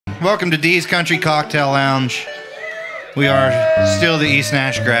Welcome to Dee's Country Cocktail Lounge. We are still the East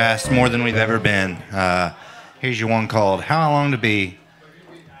Nash Grass, more than we've ever been. Here's your one called How Long to Be.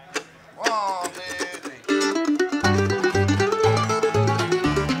 Oh,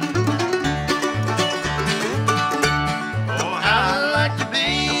 how I like to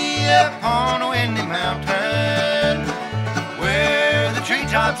be up on a windy mountain where the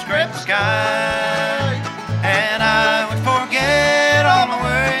treetops scrape the sky, and I would forget all my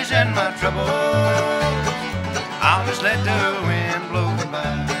worries and my troubles. I'll just let the wind blow me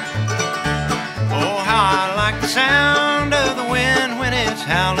by. Oh, how I like the sound of the wind when it's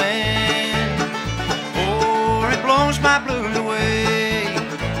howling. Oh, it blows my blues away.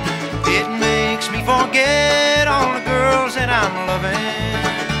 It makes me forget all the girls that I'm loving.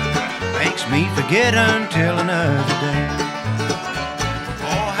 Makes me forget until another day.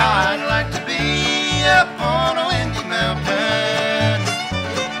 Oh, how I'd like to be up on a windy mountain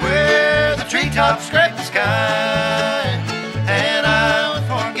where the treetops scrape the sky, and I would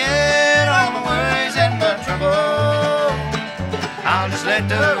forget all my worries and my trouble. I'll just let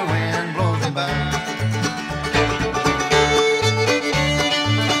the wind blow me by.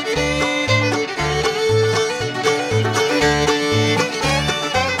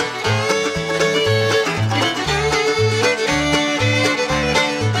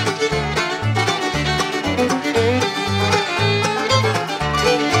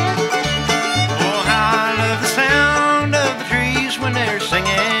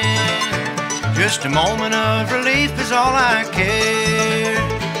 Just a moment of relief is all I care,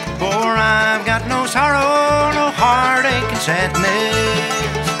 for I've got no sorrow, no heartache and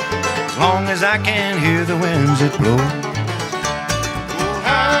sadness, as long as I can hear the winds that blow. Oh,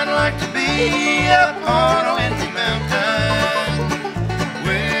 I'd like to be up on a windy mountain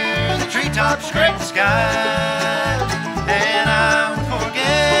where the treetops scrape the sky, and I would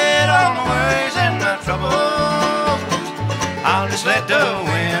forget all my worries and my troubles. I'll just let the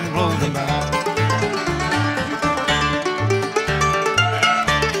wind blow them by.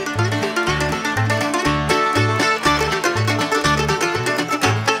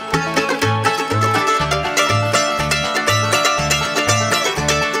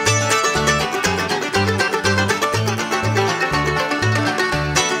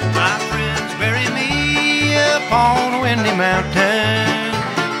 On a windy mountain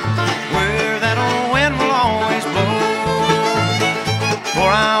where that old wind will always blow,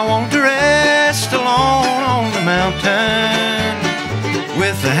 for I want to rest alone on the mountain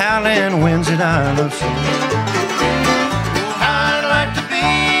with the howling winds that I love so. Oh, I'd like to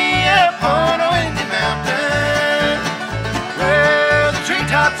be up on a windy mountain where the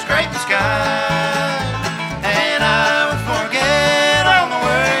treetops scrape the sky, and I would forget all my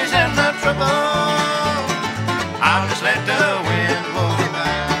worries and my troubles. I'll just let the wind blow me by.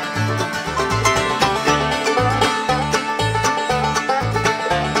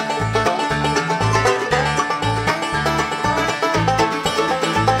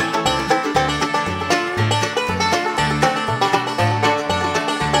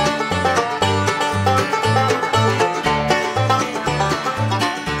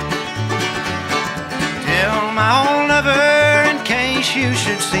 Tell my old lover, in case you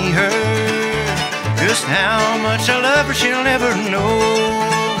should see her, just how much I love her she'll never know,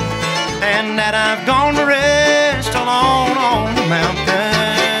 and that I've gone to rest alone on the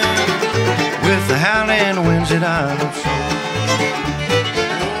mountain with the howling winds that I love so.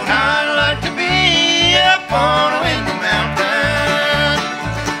 Oh, I'd like to be up on a windy mountain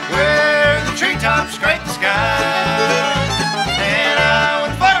where the treetops scrape the sky, and I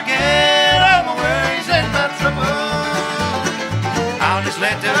would forget all my worries and my troubles. I'll just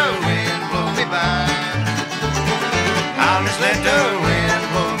let the wind blow me by. I'll just let the wind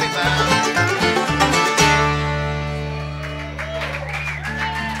blow me by.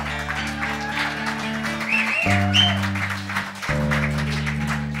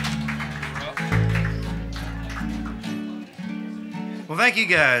 Well, thank you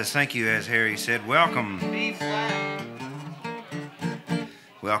guys. Thank you, as Harry said. Welcome.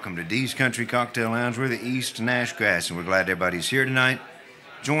 Welcome to Dee's Country Cocktail Lounge. We're the East Nash Grass, and we're glad everybody's here tonight,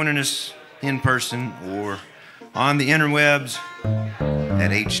 joining us in person or on the interwebs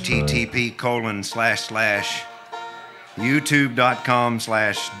at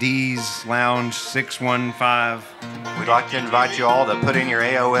http://youtube.com/DeesLounge615. We'd like to invite you all to put in your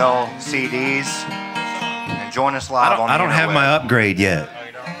AOL CDs and join us live on the I don't have interweb. my upgrade yet.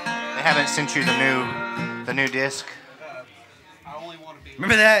 They haven't sent you the new disc.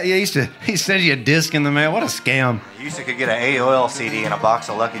 Remember that? Yeah, he sent you a disc in the mail. What a scam. You used to could get an AOL CD and a box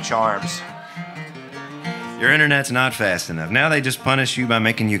of Lucky Charms. Your internet's not fast enough. Now they just punish you by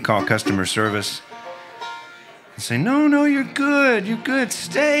making you call customer service and say, no, you're good,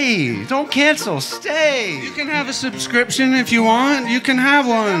 stay. Don't cancel, stay. You can have a subscription if you want. You can have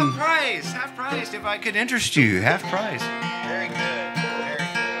one. Half price, if I could interest you, half price. Very good. Very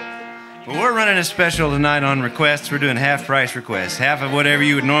good. Well, we're running a special tonight on requests. We're doing half price requests. Half of whatever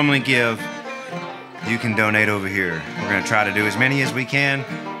you would normally give, you can donate over here. We're going to try to do as many as we can,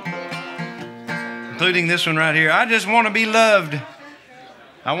 including this one right here. I just want to be loved.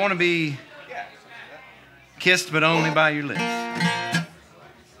 I want to be kissed, but only by your lips.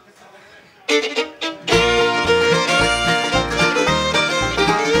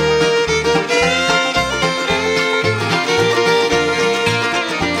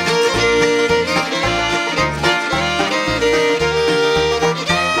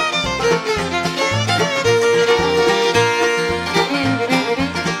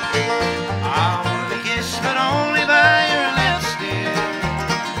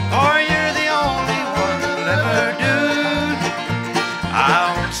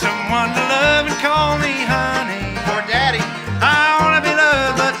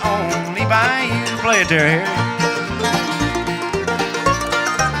 Play it there, Harry.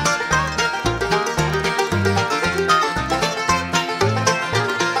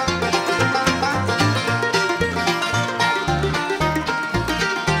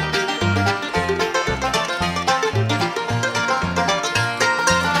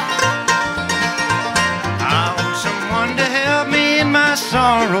 I want someone to help me in my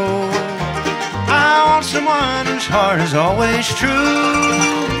sorrow. I want someone whose heart is always true.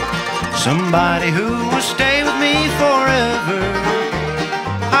 Somebody who will stay with me forever.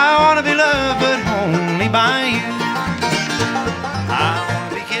 I want to be loved, but only by you. I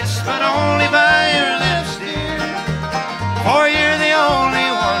want to be kissed, but only by your lips, dear. For you're the only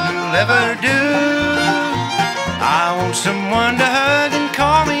one who'll ever do. I want someone to hug and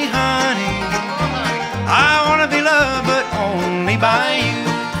call me honey. I want to be loved, but only by you.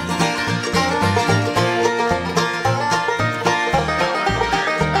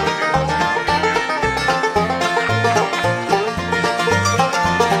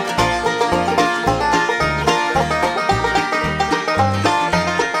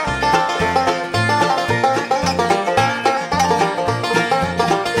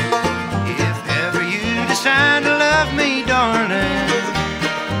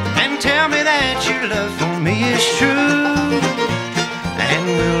 Is true, and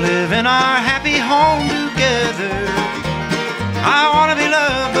we'll live in our happy home together. I want to be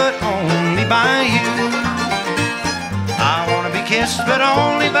loved, but only by you. I want to be kissed, but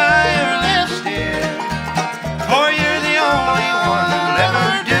only by your lips, dear. For you're the only one who'll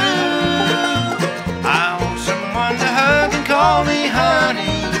ever do. I want someone to hug and call me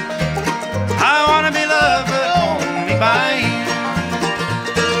honey. I want to be loved, but only by you.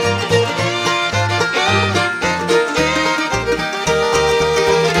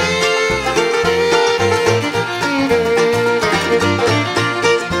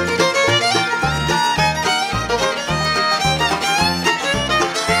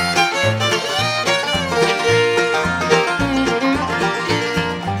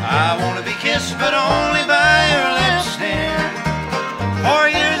 But only by your lips, dear. For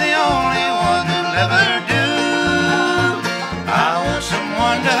you're the only one who'll ever do. I want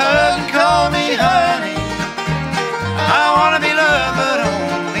someone to hug and call me honey. I want to be loved, but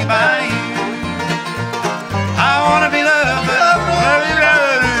only by you. I want to be loved, but only by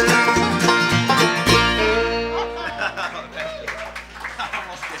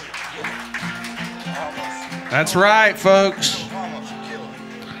you. That's right, folks.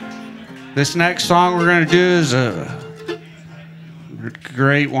 This next song we're going to do is a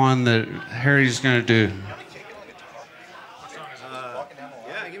great one that Harry's going to do.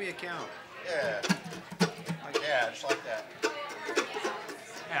 Yeah, give me a count. Yeah. Yeah, just like that.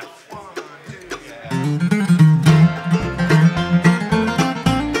 Yeah. 1, 2, yeah.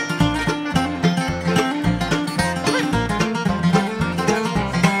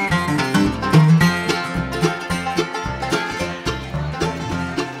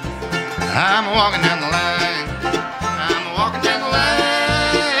 I'm walking down the line. I'm walking down the line.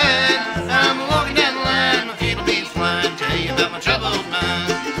 I'm walking down the line. My feet will be flying. Tell you about my troubled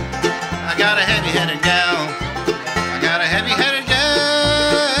mind. I got a heavy-headed gal. I got a heavy-headed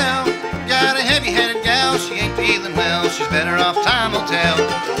gal. Got a heavy-headed gal. She ain't feeling well. She's better off, time will tell.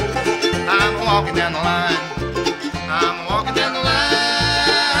 I'm walking down the line. I'm walking down the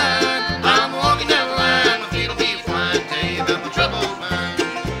line. I'm walking down the line. My feet will be flying. Tell you about my troubled mind.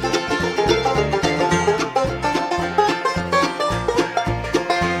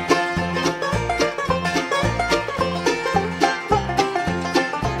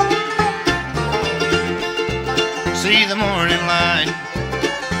 see the morning light.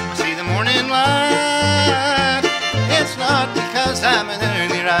 See the morning light. It's not because I'm an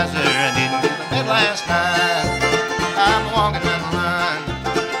early riser. I didn't go to bed last night. I'm walking down the line.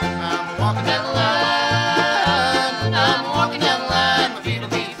 I'm walking down the line. I'm walking down the line. My feet will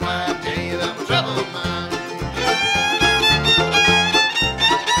be flying. Tell you about my trouble of mine.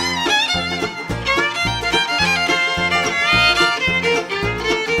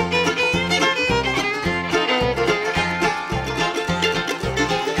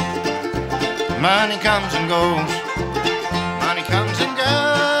 Money comes and goes. Money comes and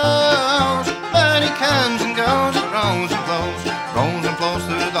goes. Money comes and goes. It rolls and flows. Rolls and flows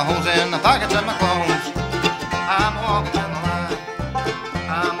through the holes in the pockets of my clothes. I'm walking down the line.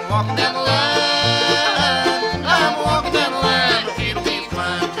 I'm walking down the line. I'm walking down the line. My feet will be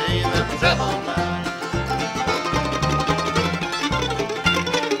flying. Tell you about the trouble of mine.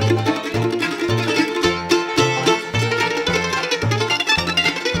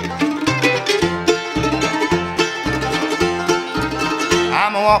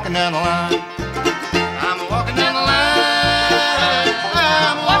 I'm walking down the line. I'm walking down the line.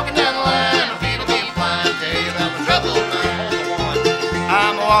 I'm walking down the line. My feet will be flying. Tell you about my trouble of mine.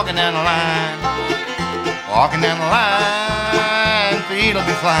 I'm walking down the line. Walking down the line. Feet will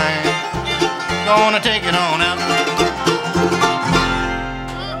be flying. Gonna take it on out.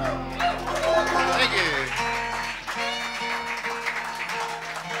 Thank you.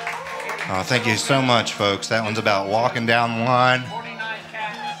 Oh, thank you so much, folks. That one's about walking down the line.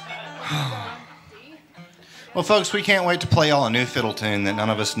 Well, folks, we can't wait to play y'all a new fiddle tune that none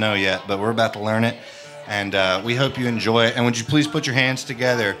of us know yet, but we're about to learn it, and we hope you enjoy it. And would you please put your hands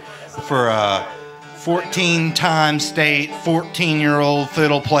together for a 14-time state, 14-year-old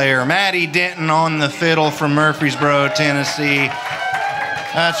fiddle player, Maddie Denton on the fiddle from Murfreesboro, Tennessee.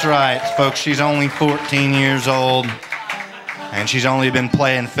 That's right, folks, she's only 14 years old, and she's only been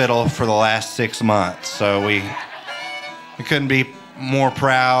playing fiddle for the last 6 months, so we couldn't be more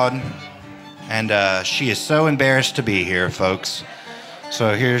proud. And she is so embarrassed to be here, folks.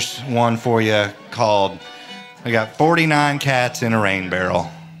 So here's one for you called, we got 49 Cats in a Rain Barrel.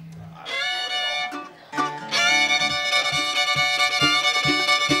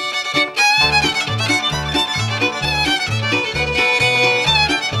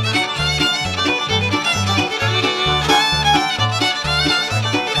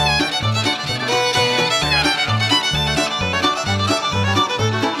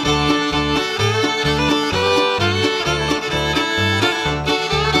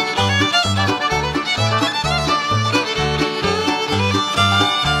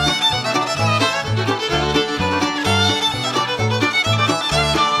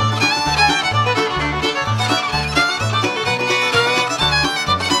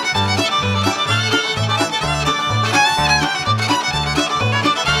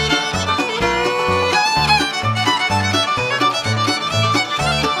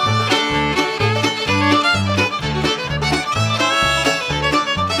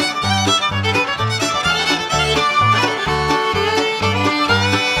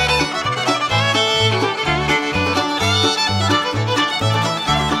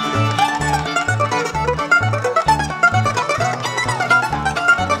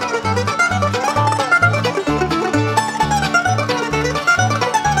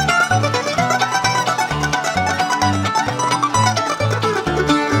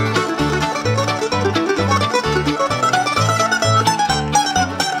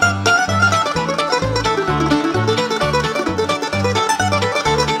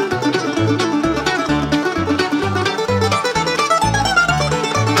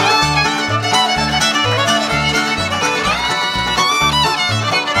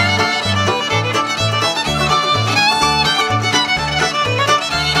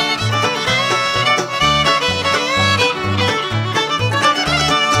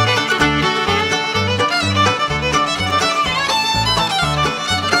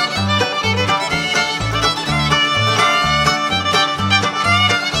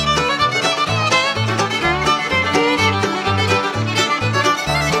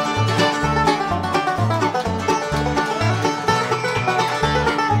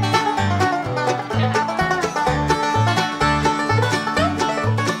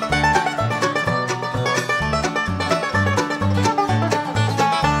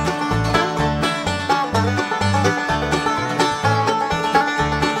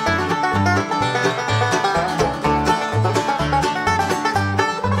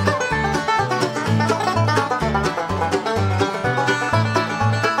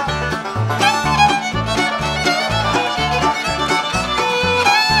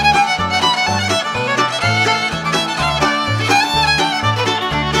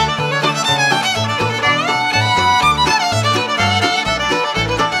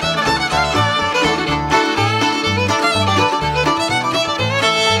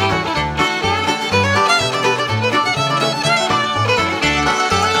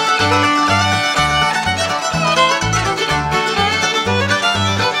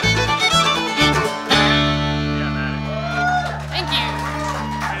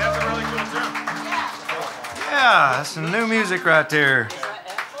 That's some new music right there.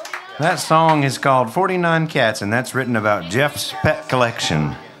 That song is called 49 Cats, and that's written about Jeff's pet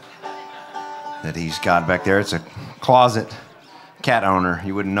collection that he's got back there. It's a closet cat owner.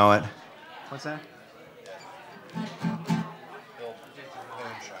 You wouldn't know it. What's that?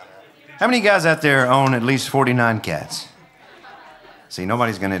 How many guys out there own at least 49 cats? See,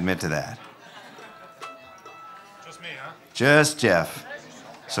 nobody's going to admit to that. Just me, huh? Just Jeff.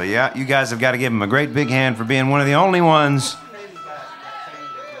 So yeah, you guys have got to give him a great big hand for being one of the only ones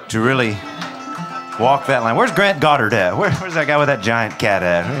to really walk that line. Where's Grant Goddard at? Where's that guy with that giant cat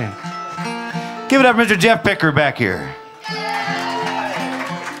at? Give it up, Mr. Jeff Picker back here.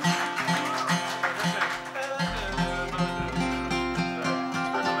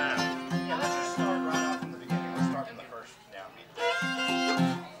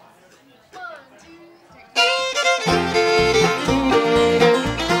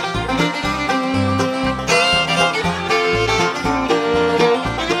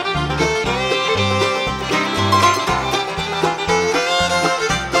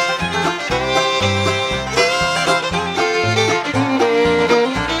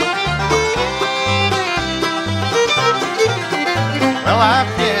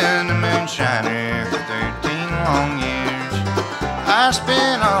 I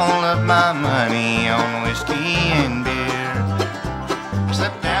spent all of my money on whiskey and beer.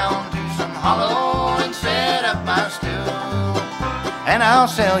 Slipped down to some hollow and set up my stool. And I'll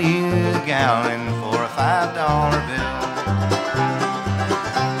sell you a gallon for a $5 bill.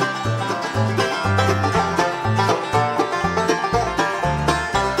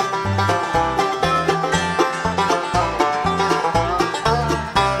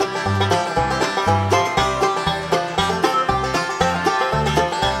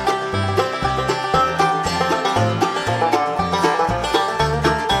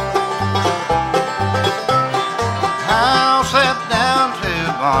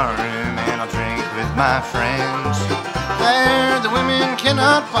 Barroom and I'll drink with my friends. There the women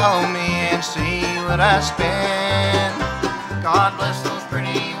cannot follow me and see what I spend. God bless those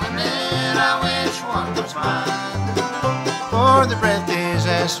pretty women, I wish one was mine. For the breath is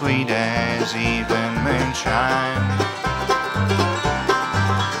as sweet as even moonshine.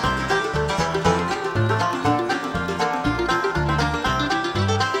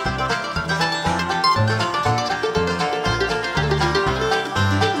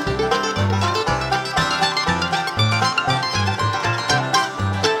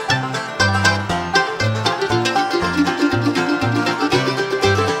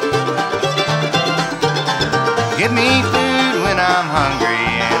 Give me food when I'm hungry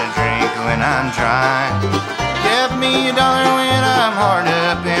and a drink when I'm dry. Give me $1 when I'm hard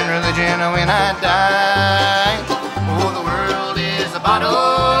up in religion when I die. Oh, the world is a bottle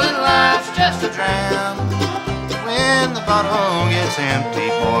and life's just a dram. When the bottle gets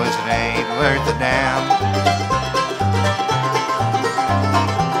empty, boys, it ain't worth a damn.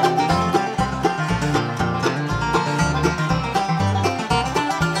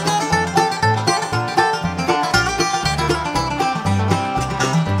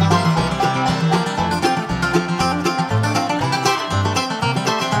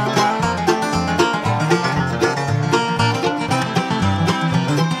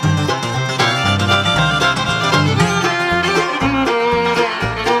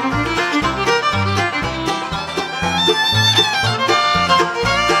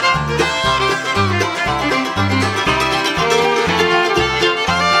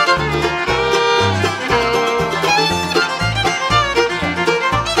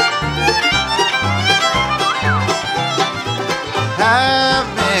 I've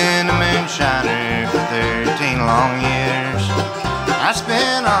been a moonshiner for 13 long years. I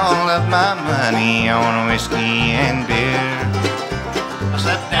spent all of my money on whiskey and beer. I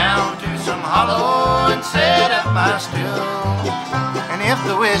sat down to some hollow and set up my stool. And if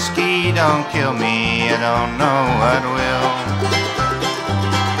the whiskey don't kill me, I don't know what will.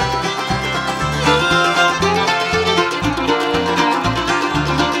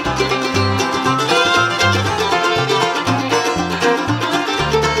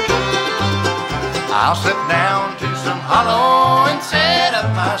 I'll sit down to some hollow and set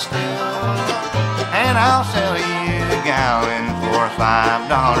up my stool. And I'll sell you a gallon for a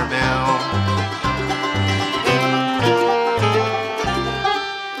 $5 bill.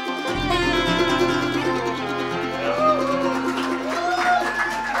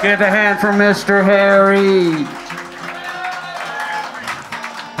 Give a hand for Mr. Harry.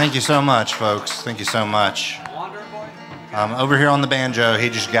 Thank you so much, folks. Thank you so much. Over here on the banjo, he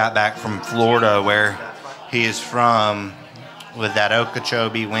just got back from Florida, where he is from, with that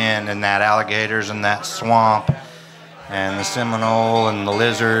Okeechobee wind and that alligators and that swamp. and the Seminole and the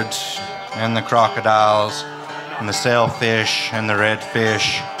lizards and the crocodiles and the sailfish and the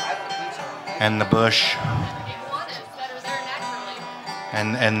redfish and the bush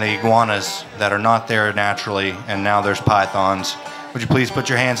and the iguanas that are not there naturally, and now there's pythons. Would you please put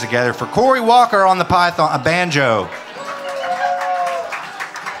your hands together for Corey Walker on the python, a banjo.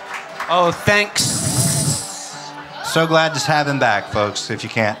 Oh, thanks. So glad to have him back, folks, if you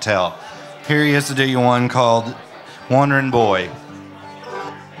can't tell. Here he is to do you one called Wandering Boy.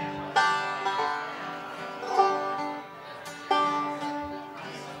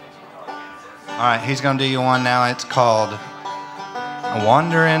 All right, he's going to do you one now. It's called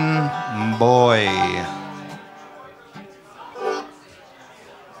Wandering Boy.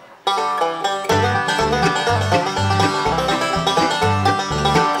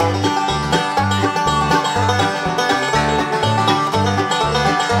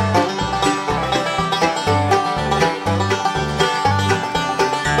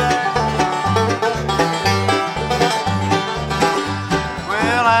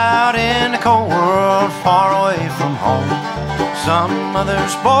 Some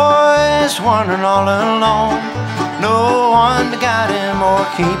mother's boy's wandering all alone. No one to guide him or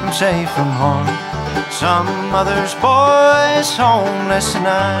keep him safe from harm. Some mother's boy's homeless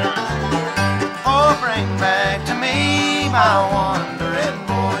tonight. Oh, bring back to me my wandering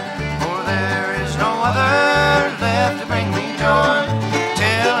boy, for there is no other left to bring me joy.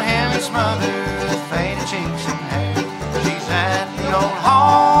 Tell him his mother with faded cheeks and hair, she's at the old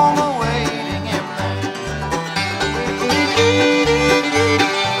home awaiting him there.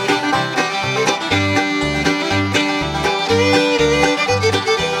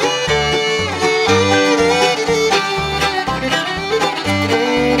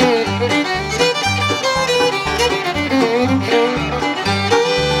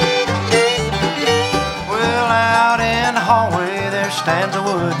 Stands a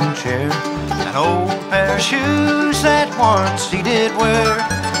wooden chair, an old pair of shoes that once he did wear,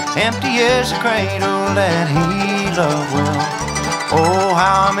 empty as a cradle that he loved well. Oh,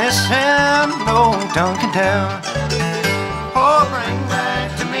 how I miss him, no tongue can tell. Oh, bring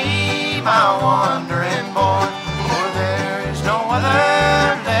back to me my wandering boy, for there is no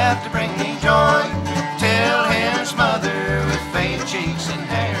other left to bring me joy. Tell him his mother with faded cheeks and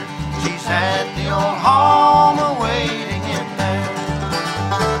hair, she's at the old home awaiting him there.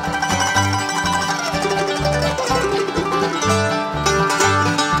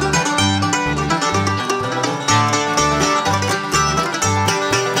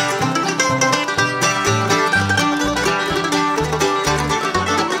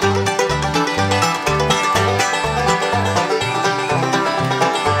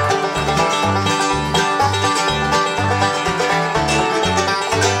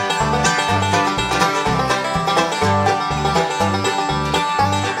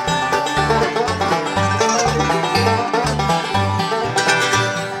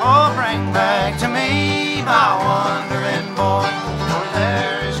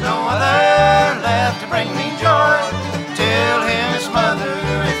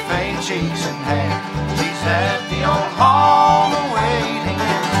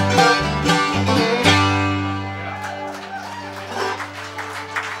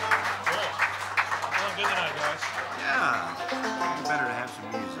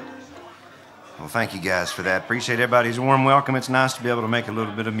 Thank you guys for that. Appreciate everybody's warm welcome. It's nice to be able to make a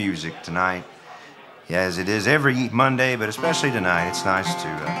little bit of music tonight. Yeah, as it is every Monday, but especially tonight, it's nice to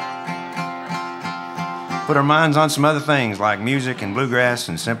put our minds on some other things like music and bluegrass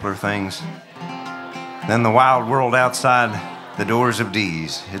and simpler things than the wild world outside the doors of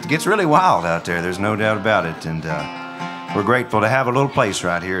Dee's. It gets really wild out there, there's no doubt about it. And we're grateful to have a little place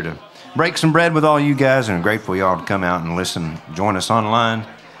right here to break some bread with all you guys, and grateful y'all to come out and listen, join us online.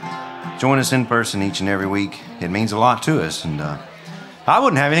 Join us in person each and every week. It means a lot to us, and I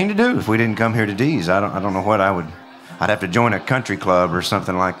wouldn't have anything to do if we didn't come here to Dee's. I don't know what I'd have to join a country club or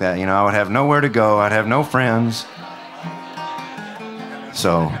something like that. You know, I would have nowhere to go. I'd have no friends.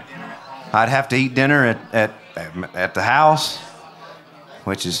 So I'd have to eat dinner at the house,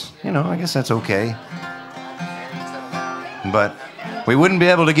 which is, you know, I guess that's okay. But we wouldn't be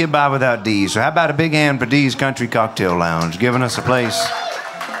able to get by without Dee's. So how about a big hand for Dee's Country Cocktail Lounge, giving us a place.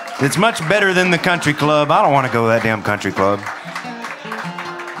 It's much better than the country club. I don't want to go to that damn country club.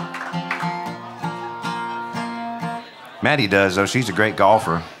 Maddie does, though. She's a great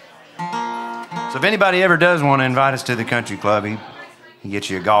golfer. So if anybody ever does want to invite us to the country club, he gets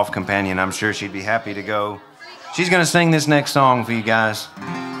you a golf companion. I'm sure she'd be happy to go. She's going to sing this next song for you guys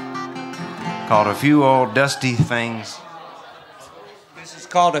called A Few Old Dusty Things. This is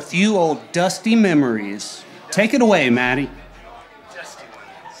called A Few Old Dusty Memories. Take it away, Maddie.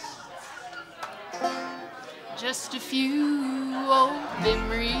 Just a few old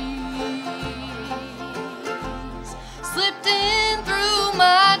memories slipped in through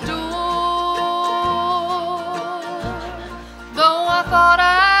my door. Though I thought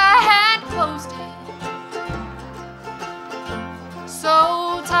I had closed it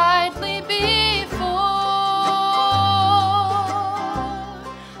so tightly before,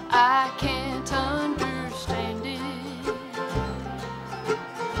 I can't understand it.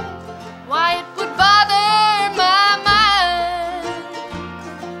 Why it would bother my mind,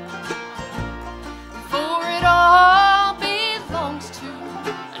 for it all belongs to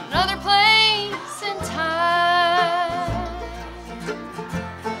another place and time.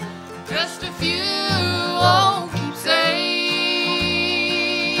 Just a few old keepsakes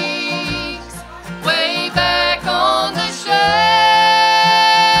way back on the shelf,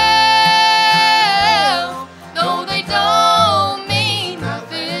 though they don't mean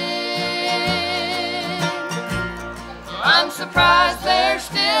nothing. I'm surprised they're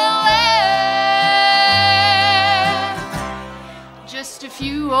still there. Just a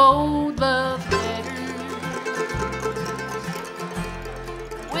few old love letters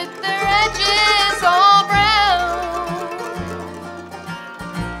with their edges all brown,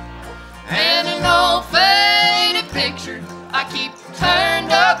 and an old faded picture I keep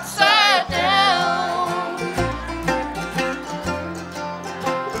turned upside down.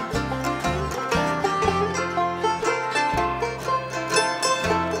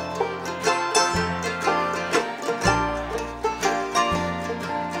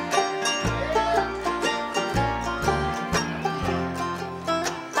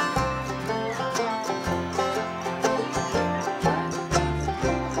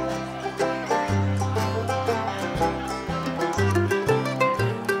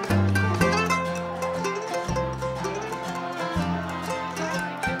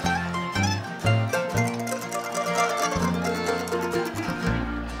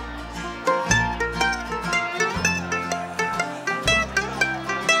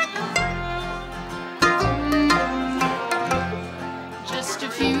 Just a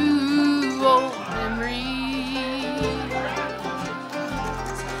few old memories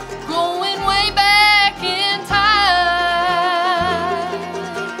going way back in time.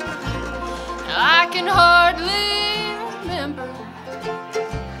 I can hardly remember.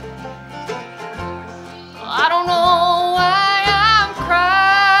 I don't know why I'm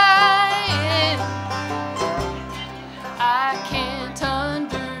crying. I can't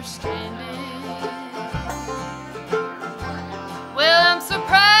understand it. Well, I'm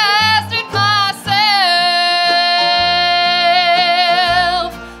surprised at myself.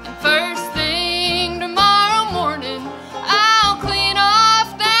 And first thing tomorrow morning, I'll clean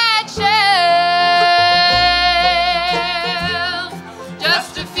off that shelf.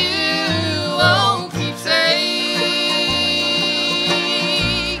 Just a few old keepsakes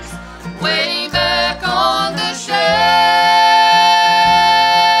way back on the shelf,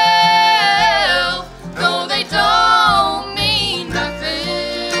 though they don't mean nothing.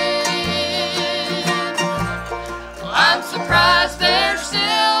 I'm surprised they're still there.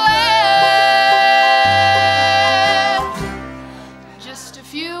 Just a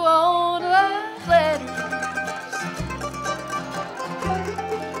few old love letters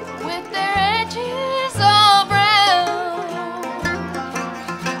with their edges all brown,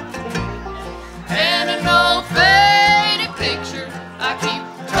 and an old faded picture I keep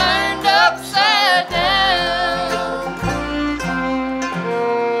turned upside down.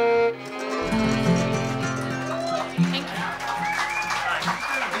 Thank you.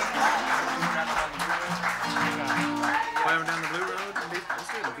 Driving down the Blue Road? Let's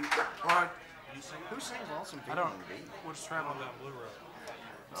do the beat. Well, who sings Lonesome People on the beat? We're just traveling down Blue Road.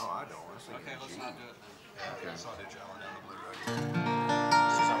 No, I don't. I sing Okay, let's G. not do it. Okay. Let's not do traveling down the Blue Road.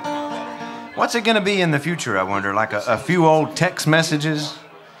 What's it going to be in the future, I wonder? Like a few old text messages?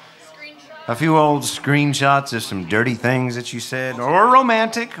 A few old screenshots of some dirty things that you said? Or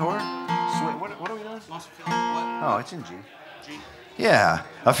romantic? Or sweet. What are we doing? Lost a feeling. What? Oh, it's in G. Yeah.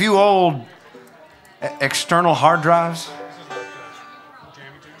 A few old external hard drives?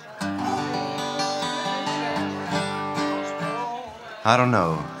 I don't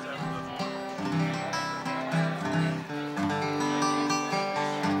know.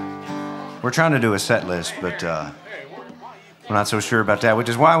 We're trying to do a set list, but we're not so sure about that, which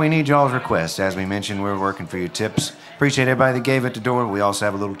is why we need y'all's requests. As we mentioned, we're working for your tips. Appreciate everybody that gave at the door. We also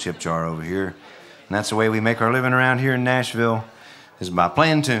have a little tip jar over here. And that's the way we make our living around here in Nashville, is by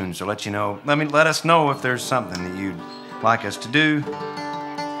playing tunes. So let us know if there's something that you'd like us to do.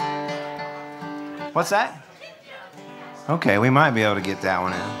 What's that? Okay, we might be able to get that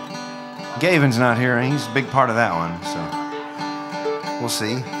one in. Gavin's not here, and he's a big part of that one, so we'll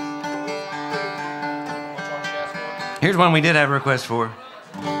see. Here's one we did have a request for.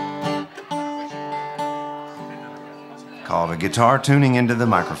 Called A Guitar Tuning Into the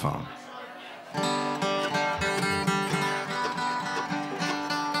Microphone.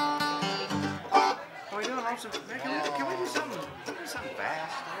 Are we doing also? Can we do something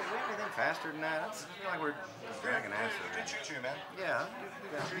fast? We have anything faster than that? I feel like we're dragging ass over it. Choo-choo, man. Yeah.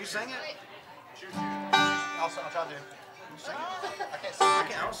 You sing it? I'll try to. You sing it? I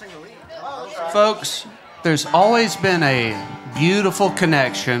can't. I'll sing the lead. Folks, there's always been a beautiful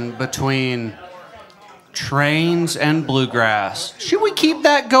connection between trains and bluegrass. Should we keep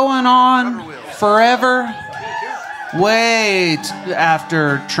that going on forever? Wait,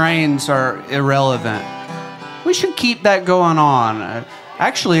 after trains are irrelevant. We should keep that going on.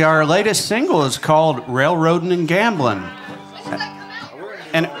 Actually, our latest single is called Railroading and Gambling.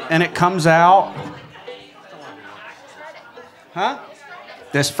 And it comes out... Huh?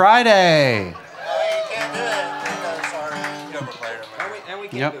 This Friday.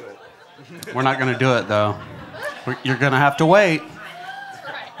 Yep. We're not going to do it, though. You're going to have to wait.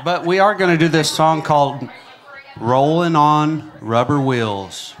 But we are going to do this song called Rolling on Rubber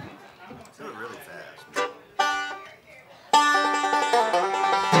Wheels.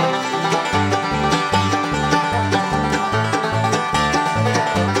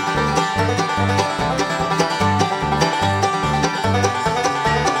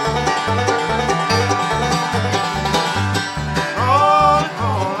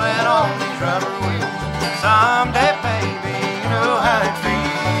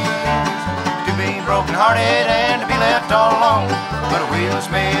 Hearted and to be left all alone, but a wheel is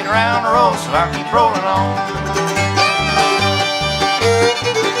made around the road, so I keep rolling on.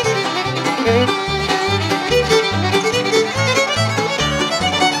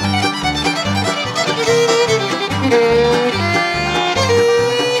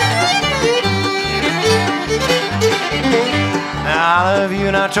 Now I love you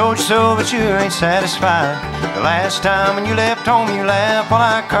and I told you so, but you ain't satisfied. The last time when you left home, you laughed while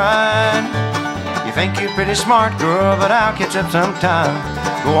I cried. You think you're pretty smart, girl, but I'll catch up sometime.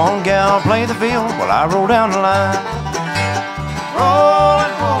 Go on, gal, play the field while I roll down the line.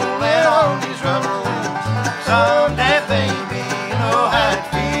 Rollin', rollin' on these rubber wheels. Someday, baby, you know how it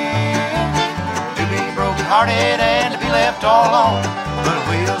feels to be broken-hearted and to be left all alone. But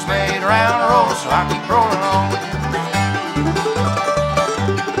the wheels made around the road, so I keep rolling on.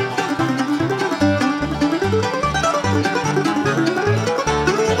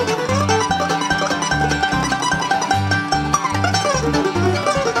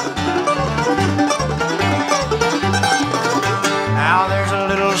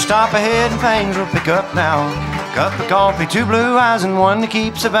 Stop ahead and things will pick up now. Cup of coffee, 2 blue eyes, and 1 that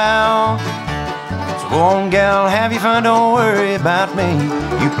keeps a vow. So go on, gal, have your fun, don't worry about me.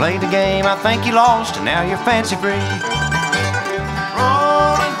 You played the game, I think you lost, and now you're fancy free.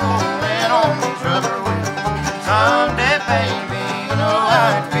 Rollin', rollin' on these rubber wheels. Someday, baby, you know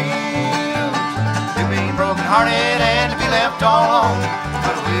how it feels to be broken-hearted and to be left all alone.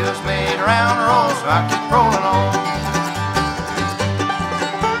 But the wheels made around the road, so I keep rolling on.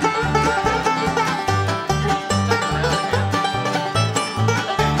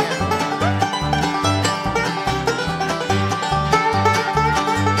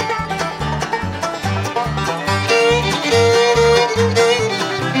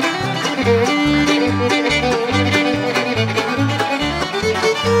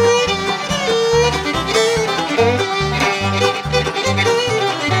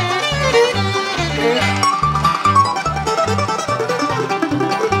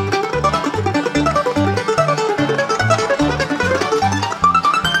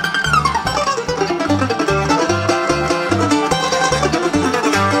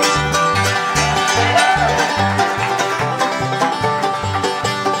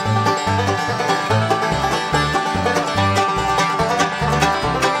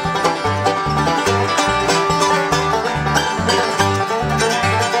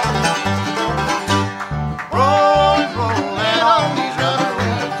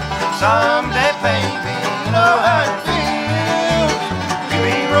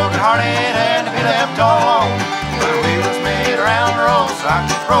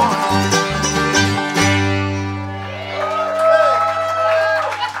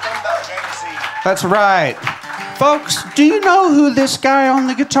 That's right. Folks, do you know who this guy on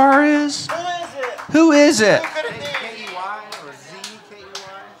the guitar is? Who is it?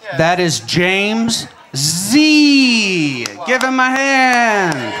 That is James Z. Give him a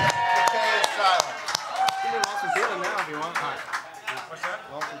hand.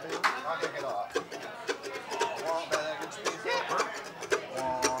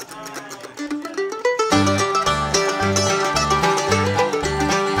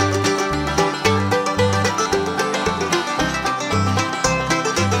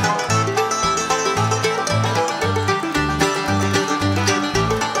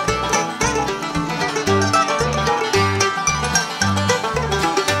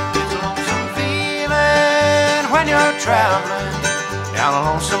 traveling down a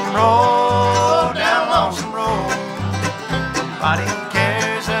lonesome road, down a lonesome road. Nobody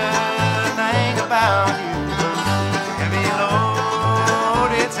cares a thing about you. It's a heavy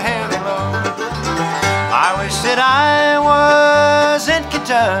load, it's a heavy load. I wish that I was in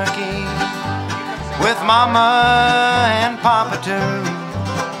Kentucky with Mama and Papa too.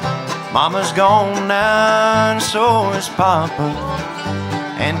 Mama's gone now and so is Papa,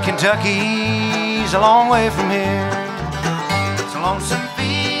 and Kentucky's a long way from here. It's a lonesome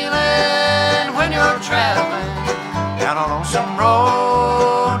feeling when you're traveling down a lonesome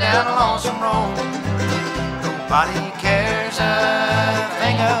road, down a lonesome road. Nobody cares a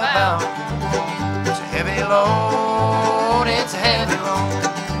thing about you. It's a heavy load, it's a heavy load.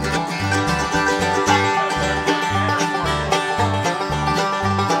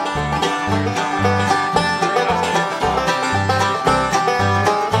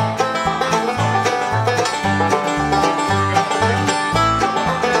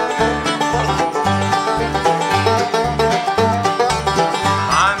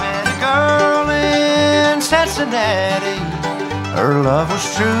 Her love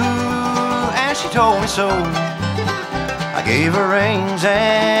was true, and she told me so. I gave her rings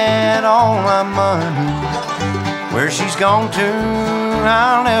and all my money. Where she's gone to,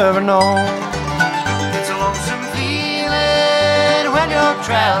 I'll never know. It's a lonesome feeling when you're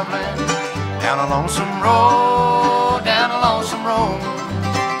traveling down a lonesome road, down a lonesome road.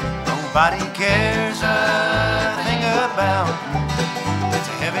 Nobody cares a thing about you. It's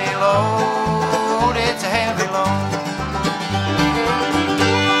a heavy load, it's a heavy load.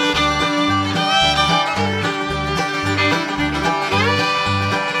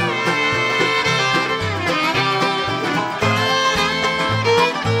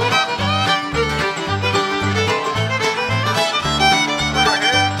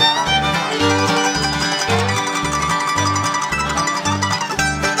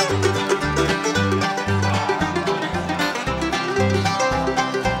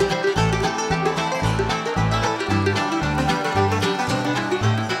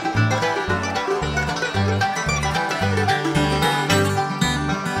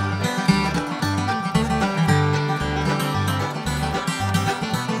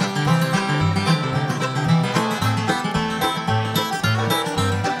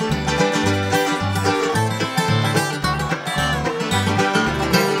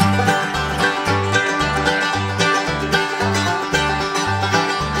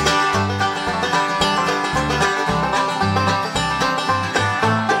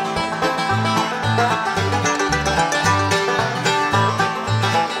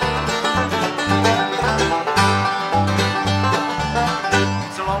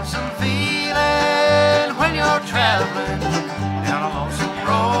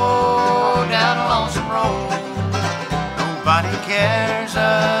 Cares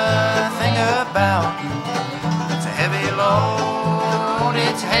a thing about you. It's a heavy load,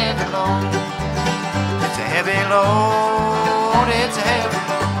 it's a heavy load. It's a heavy load, it's a heavy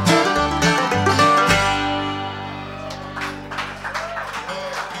load.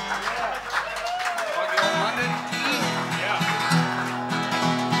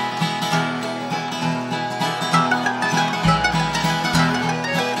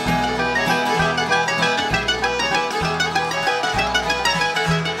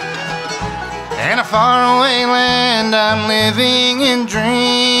 In a faraway land, I'm living in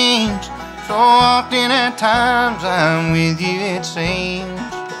dreams. So often at times I'm with you, it seems.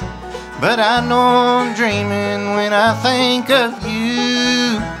 But I know I'm dreaming when I think of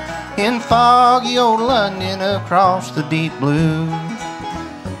you in foggy old London across the deep blue.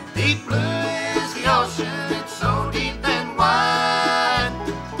 Deep blue is the ocean, it's so deep and wide.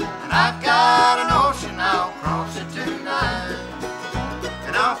 And I've got an ocean, I'll cross it tonight.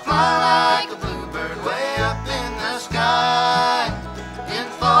 And I'll fly like a bluebird way up in the sky. In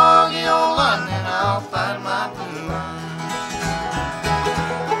foggy old London, I'll find my blue line.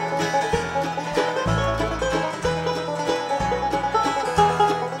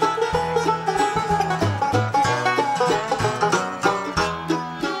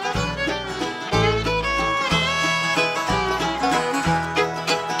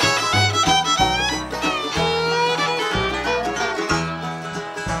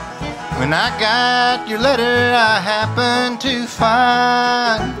 When I got your letter, I happened to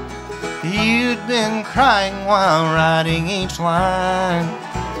find you'd been crying while writing each line.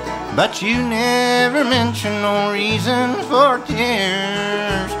 But you never mentioned no reason for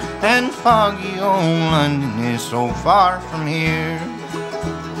tears, and foggy old London is so far from here.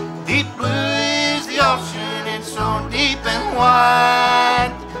 Deep blue is the ocean, it's so deep and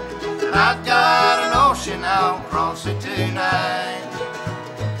wide. And I've got an ocean, I'll cross it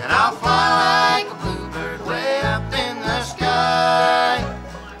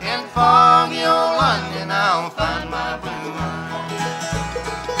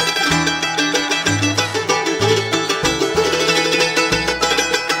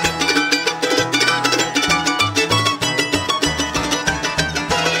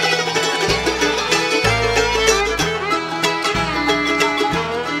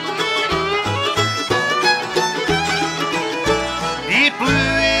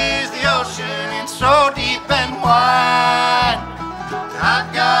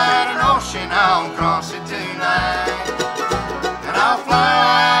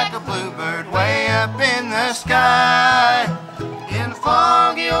my sky. In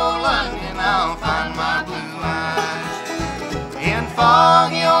foggy old London, I'll find my blue eyes. In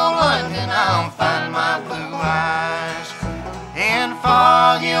foggy old London, I'll find my blue eyes. In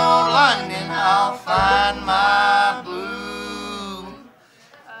foggy old London, I'll find my blue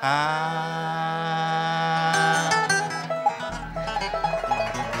eyes.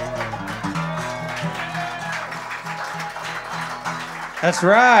 That's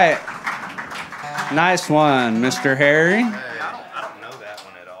right. Nice one, Mr. Harry. I don't know that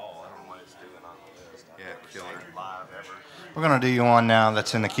one at all. I don't know what it's doing on the list. Yeah, killer. Live ever. We're going to do you one now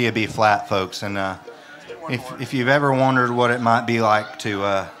that's in the key of B flat, folks. And if you've ever wondered what it might be like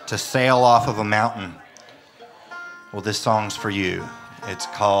to sail off of a mountain, well, this song's for you. It's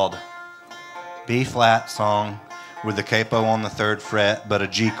called B flat song with the capo on the 3rd fret, but a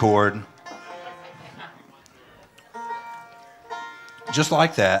G chord. Just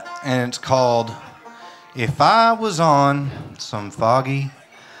like that. And it's called If I Was on Some Foggy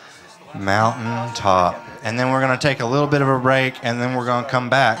Mountain Top. And then we're going to take a little bit of a break, and then we're going to come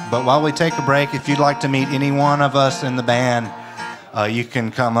back. But while we take a break, if you'd like to meet any one of us in the band, you can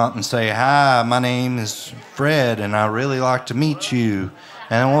come up and say, "Hi, my name is Fred, and I really like to meet you."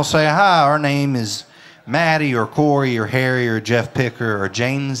 And then we'll say, "Hi, our name is Maddie or Corey or Harry or Jeff Picker or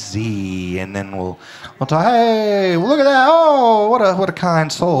James Z." And then we'll talk, "Hey, well, look at that. Oh, what a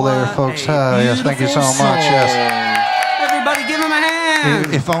kind soul there, folks. Yes, thank you so much. Yes. Everybody give him a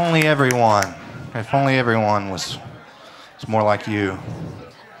hand. If only everyone was more like you."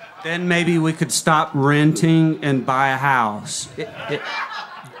 Then maybe we could stop renting and buy a house.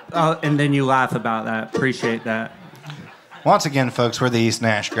 And then you laugh about that. Appreciate that. Once again, folks, we're the East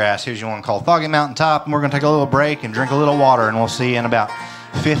Nash Grass. Here's your one called Foggy Mountain Top, and we're going to take a little break and drink a little water, and we'll see you in about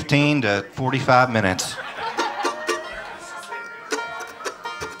 15 to 45 minutes.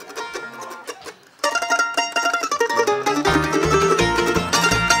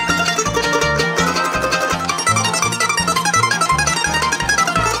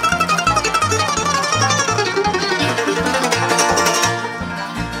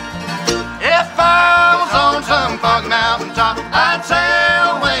 If I was on some foggy mountain top, I'd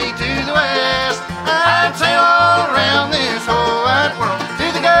sail away to the west. I'd sail all around this whole wide world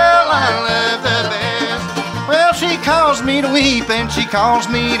to the girl I love the best. Well, she calls me to weep and she calls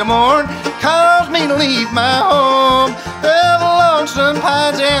me to mourn, calls me to leave my home. The lonesome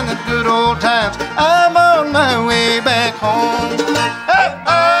pines and the good old times, I'm on my way back home. If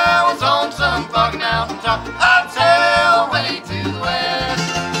I was on some foggy mountain top, I'd sail away to the west.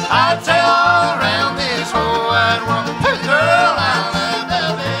 I'd sail all around this whole wide world to the girl I love the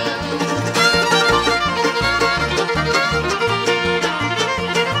best.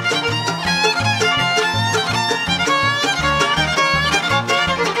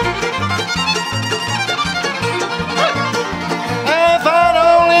 If I'd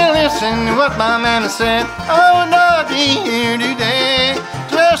only listened to what my mama said, I would not be here today,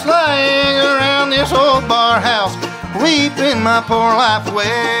 just lying around this old bar house, weeping my poor life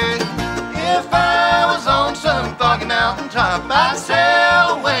away. If I was on some foggy mountain top, I'd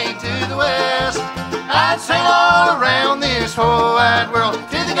sail away to the west. I'd sail all around this whole wide world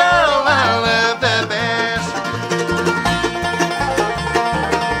to the girl I love the best.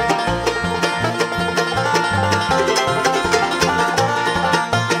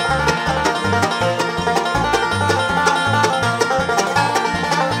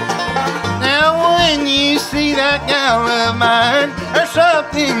 Now when you see that gal of mine, there's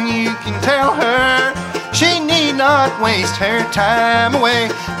something you can tell her. She need not waste her time away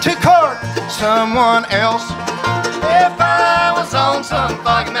to court someone else. If I was on some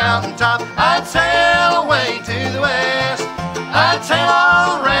foggy mountain top, I'd sail away to the west. I'd sail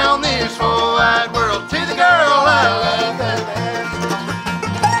all around this whole wide world to the girl I love the best.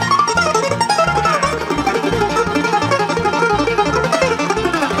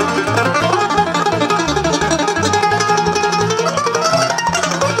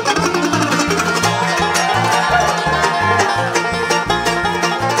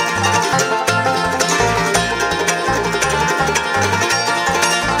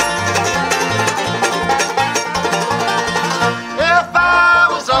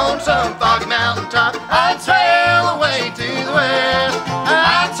 I'd sail away to the west.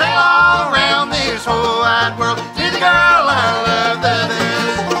 I'd sail all around this whole wide world to the girl I love the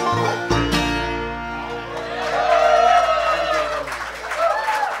best.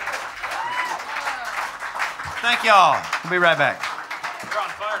 Thank y'all. We'll be right back. You're on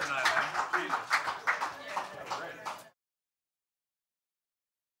fire tonight.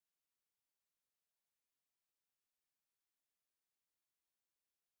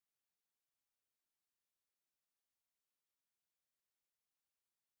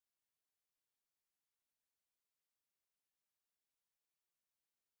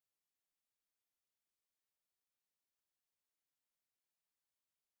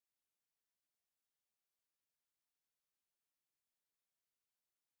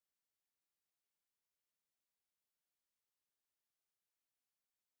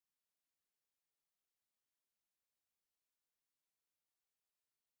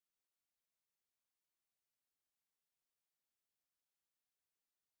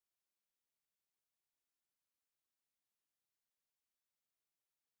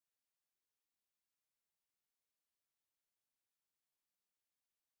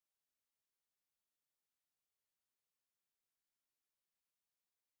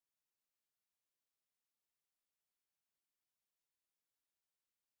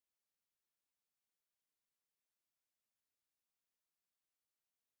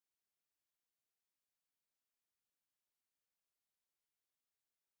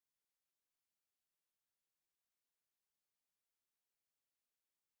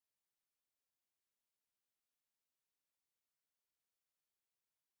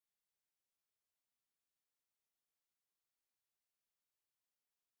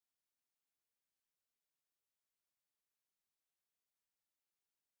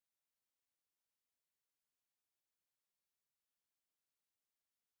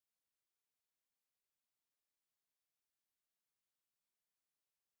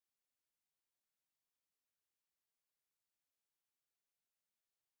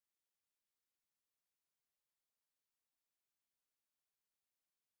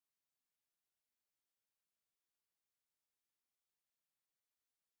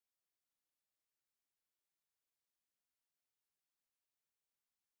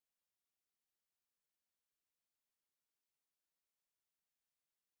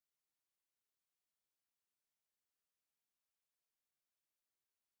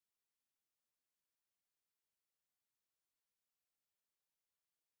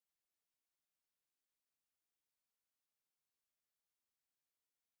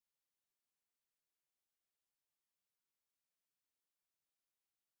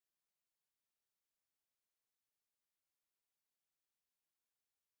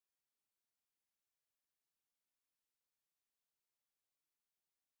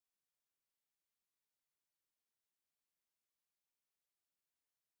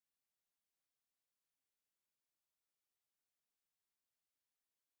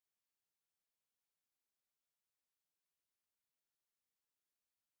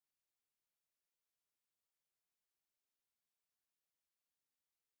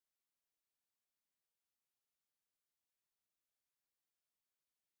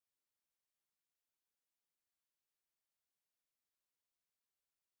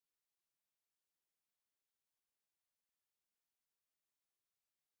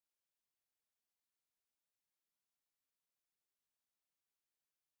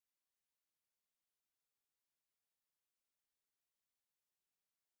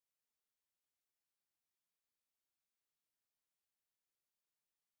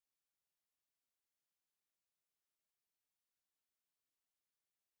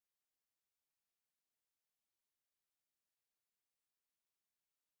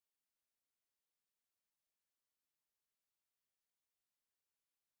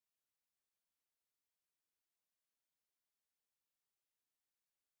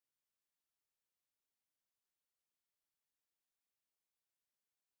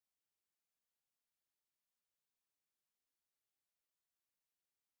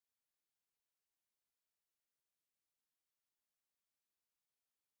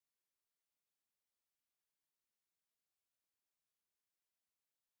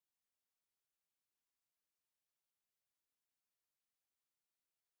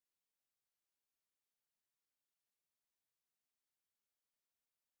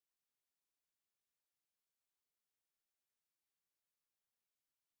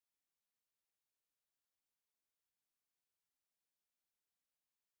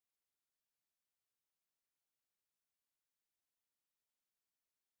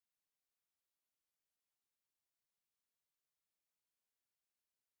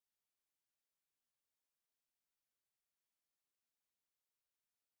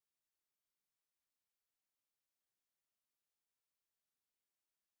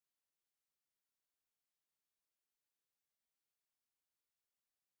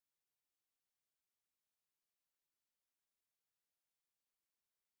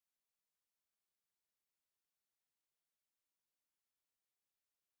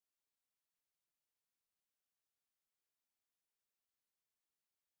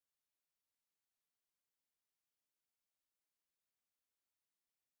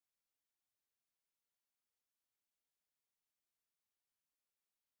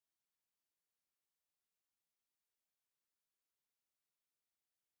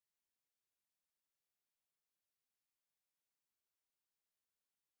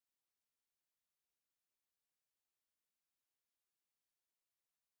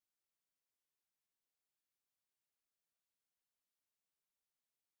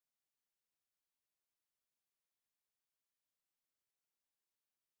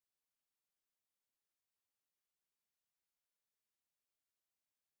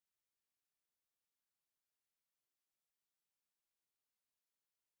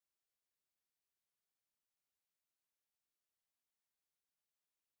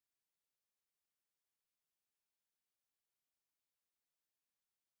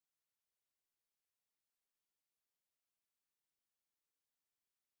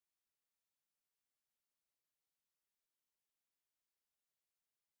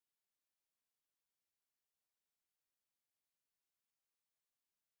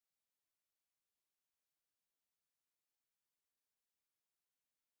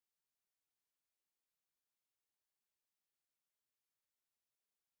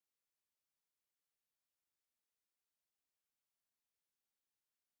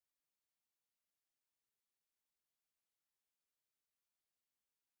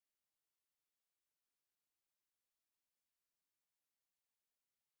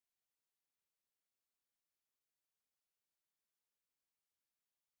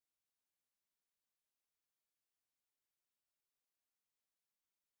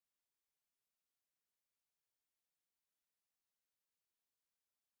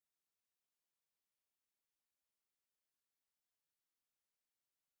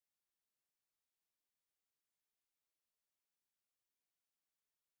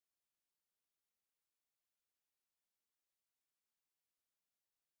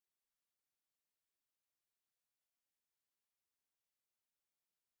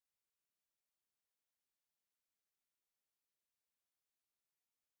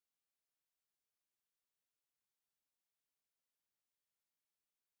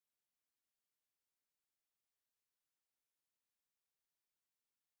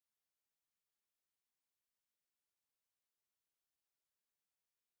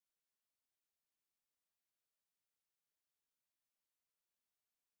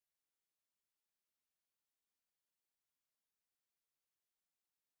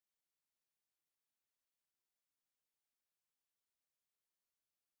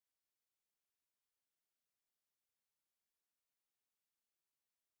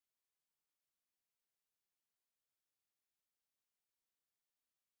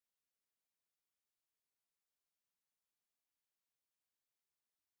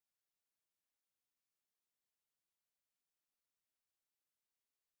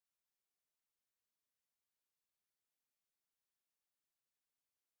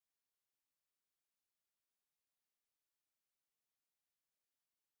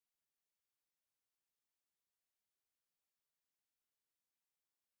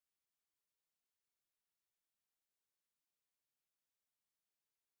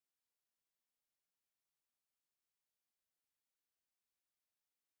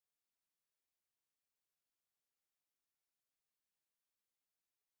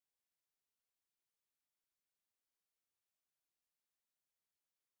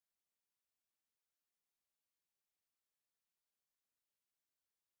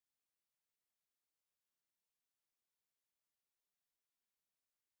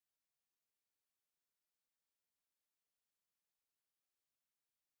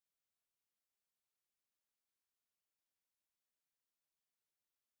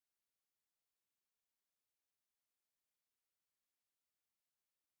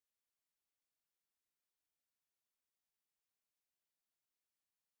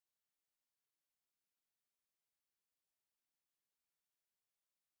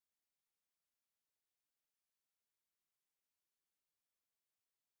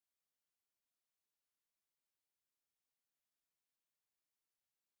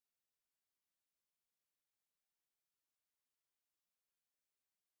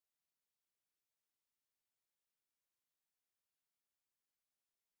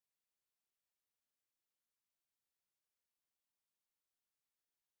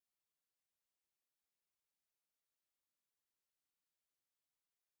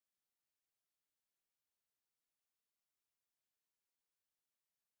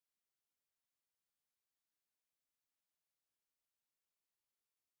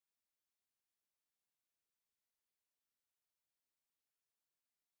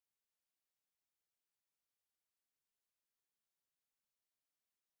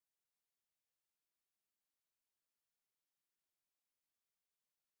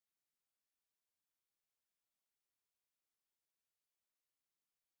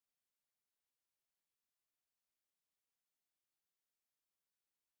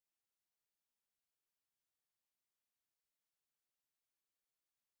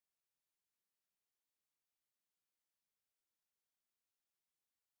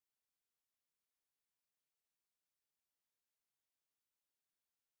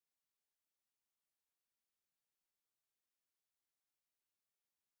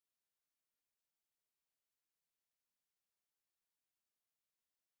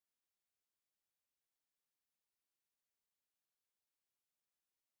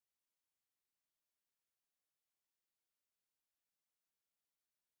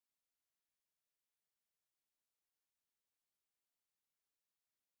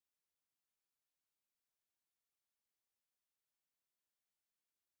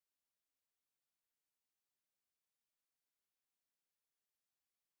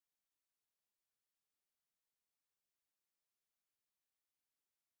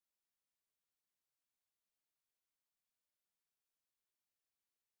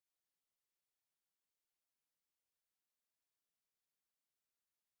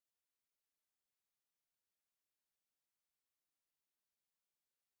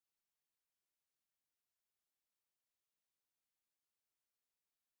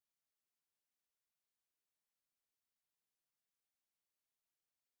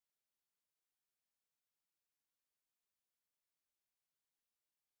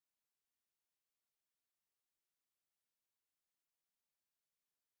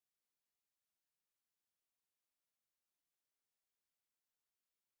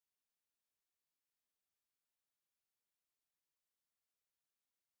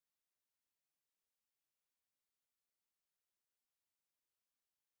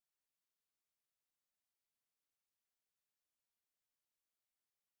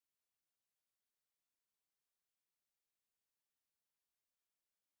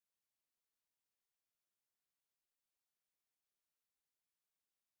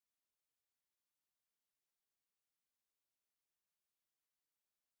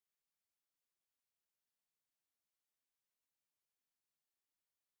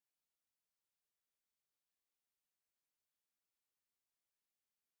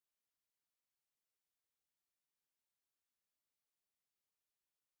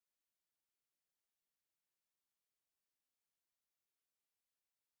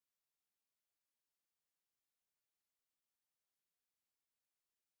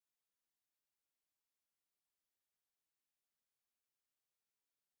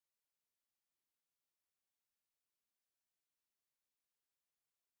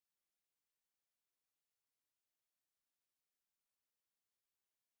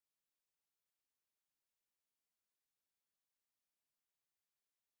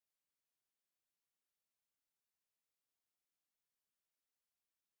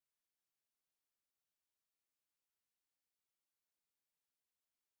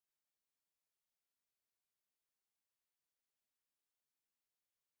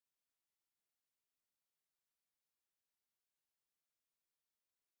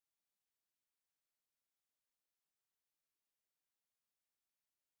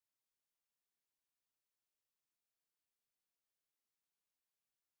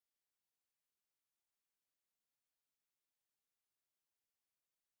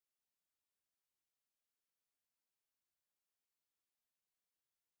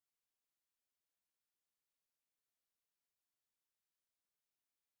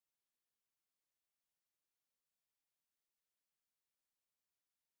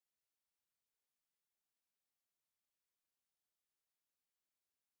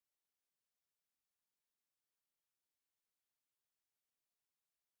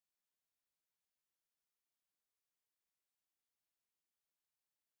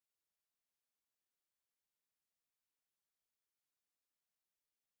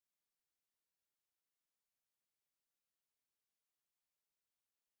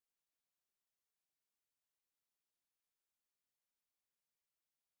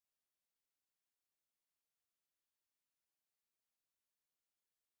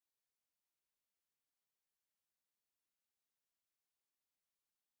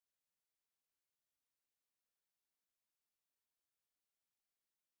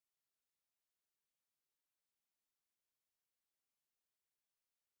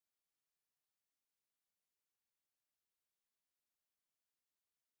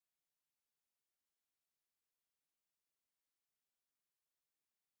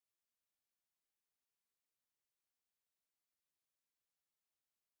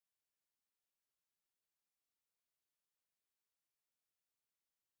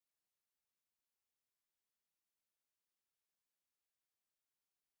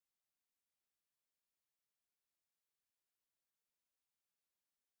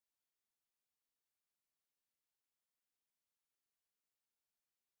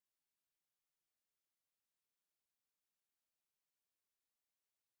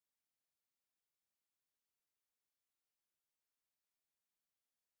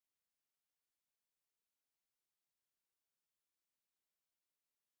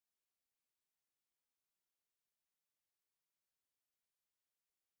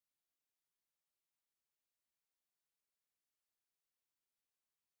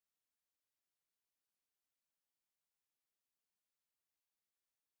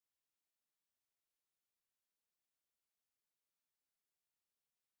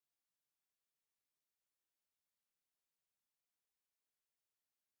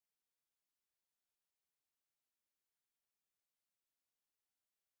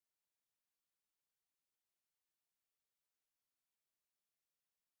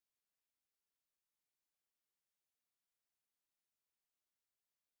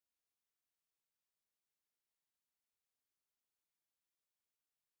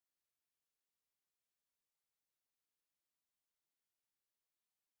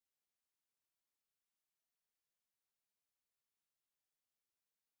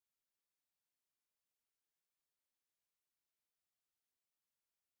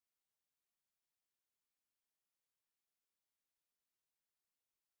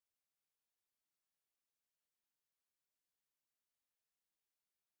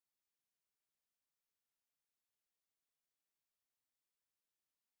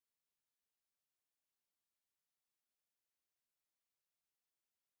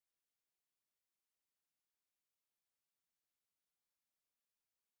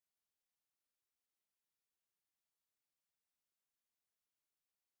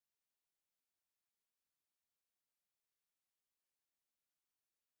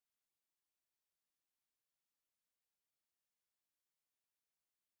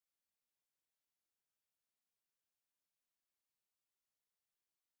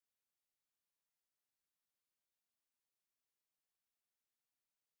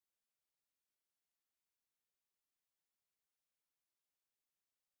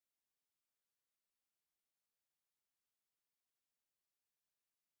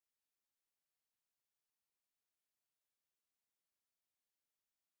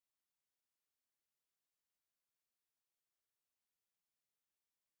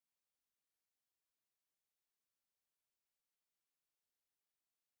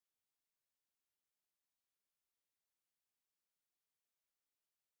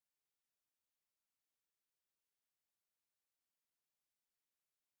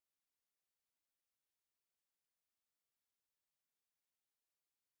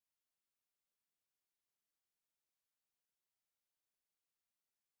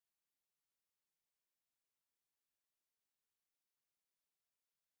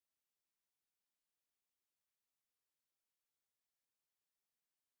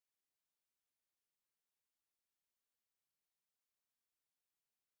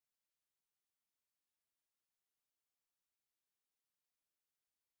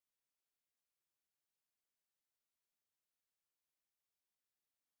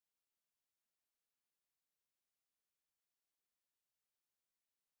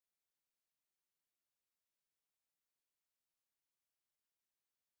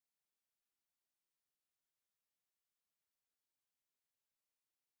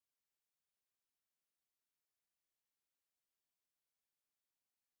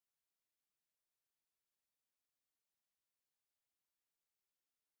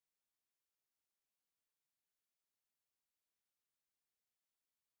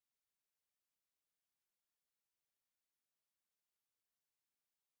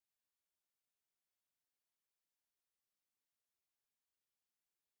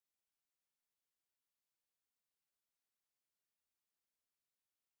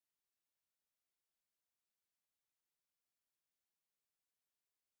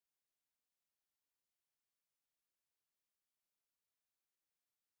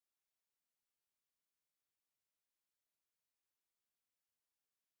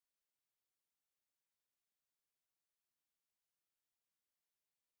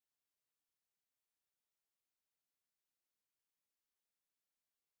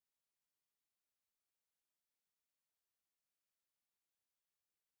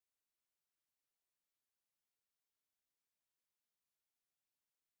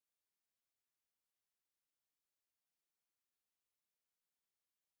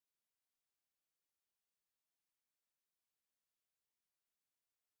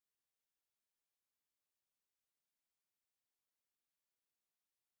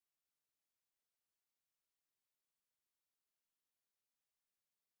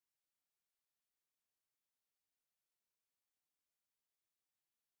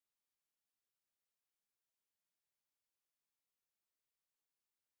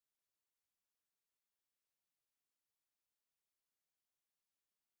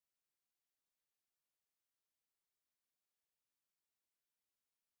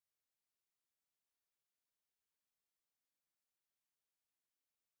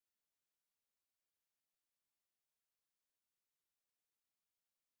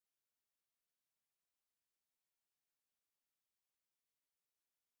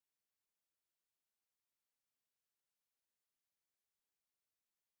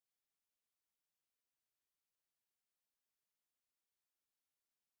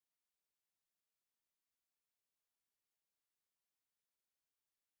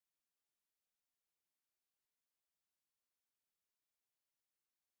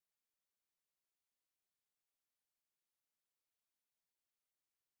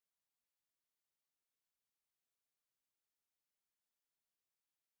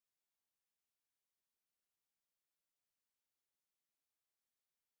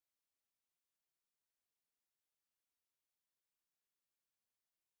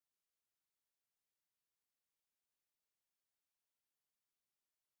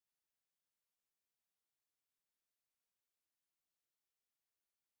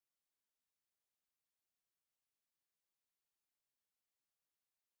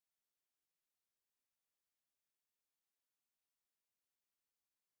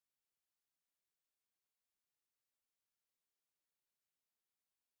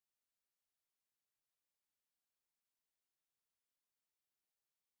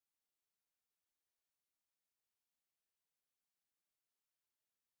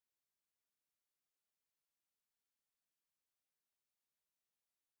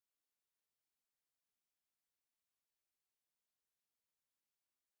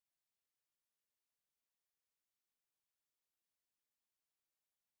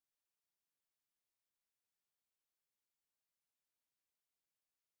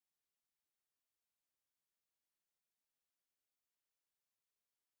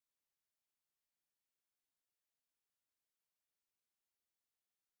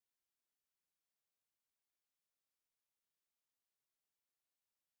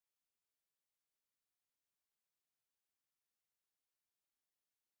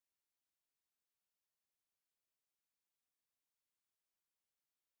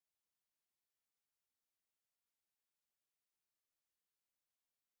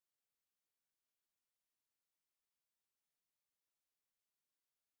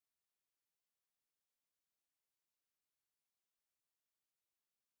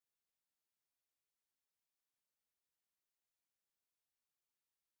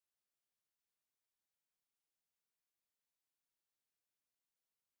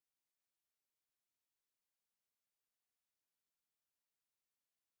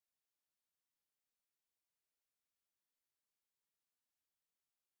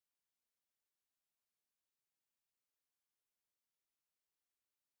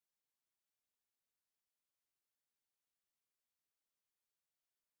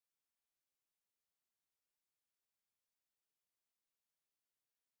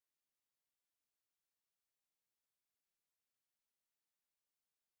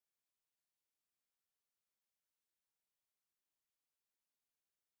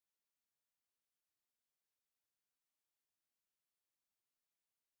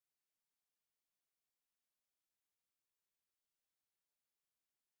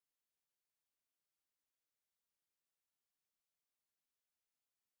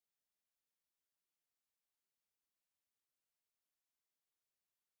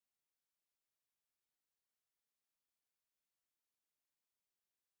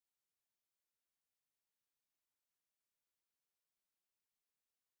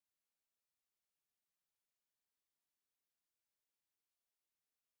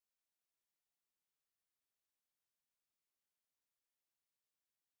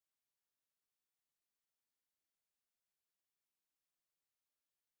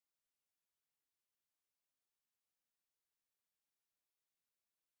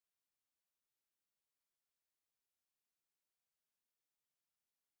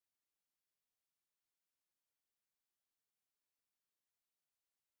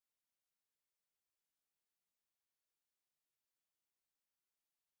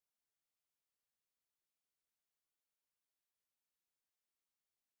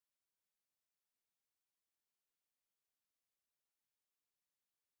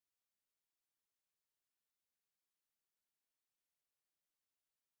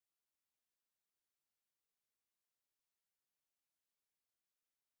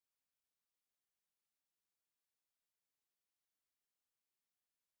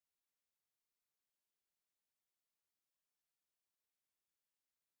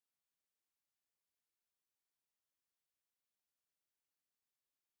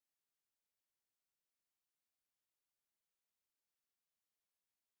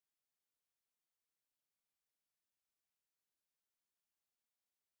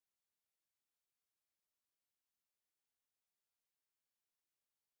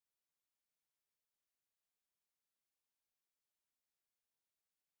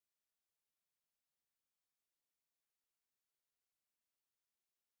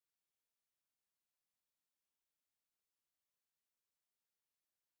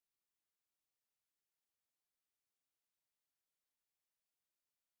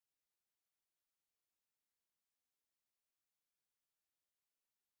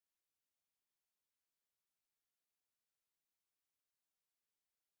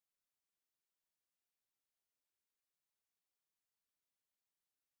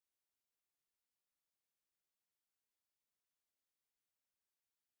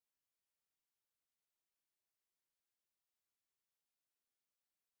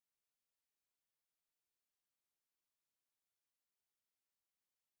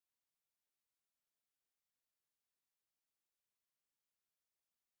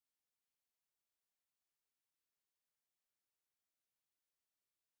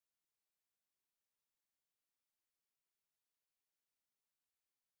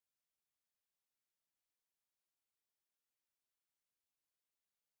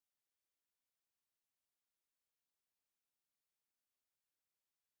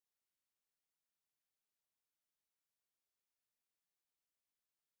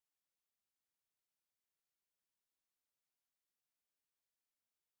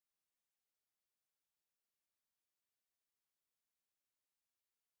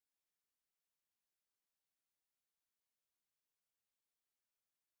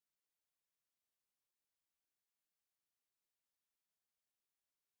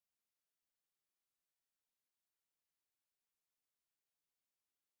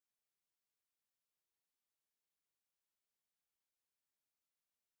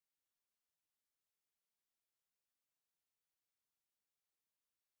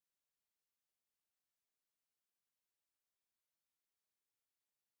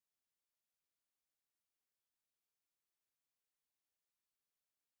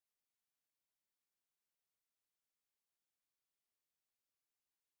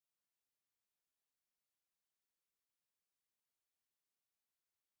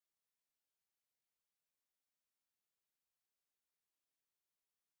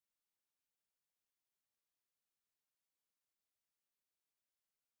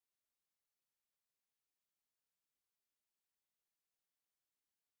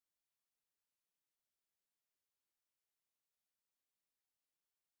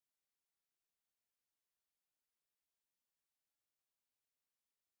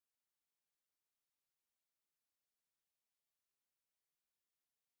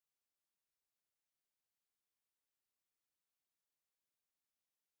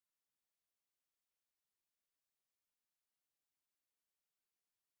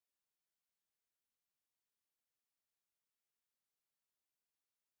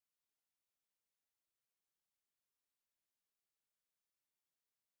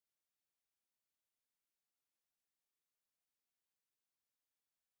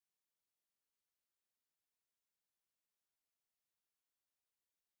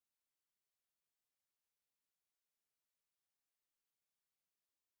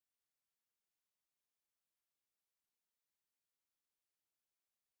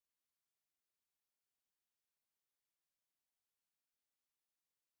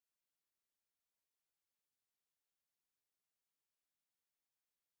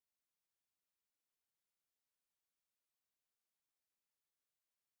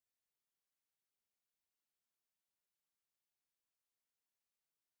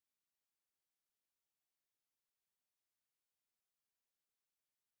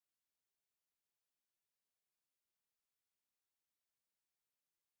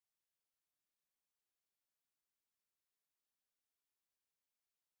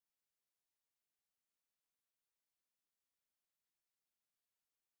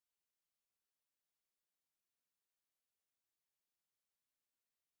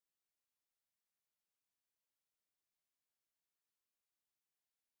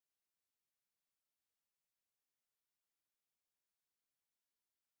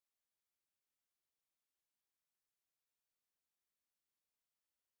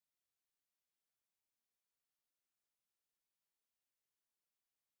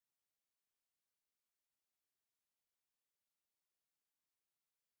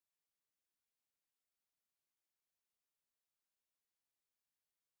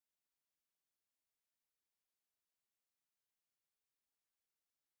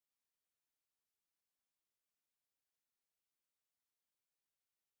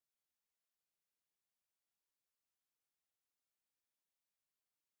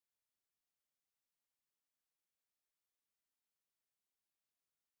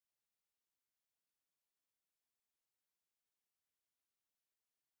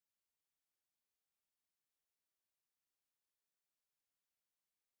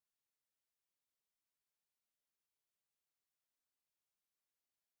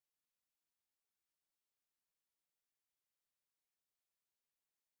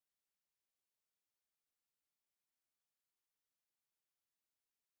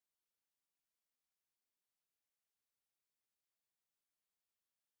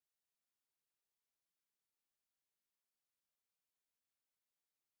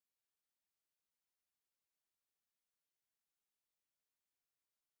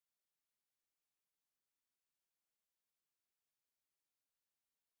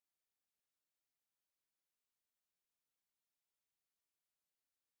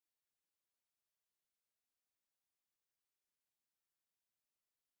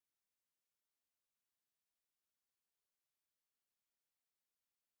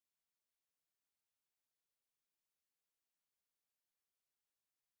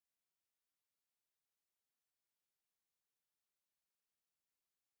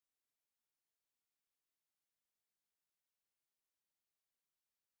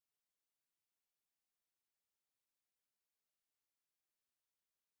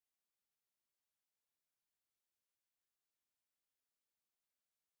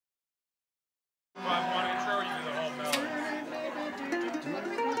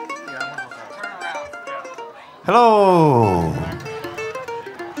 Hello.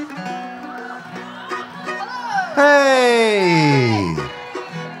 Hey.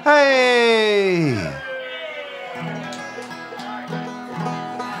 Hey.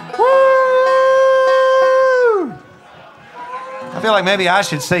 Woo. I feel like maybe I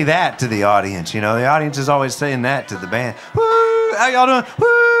should say that to the audience. You know, the audience is always saying that to the band. Woo. How y'all doing?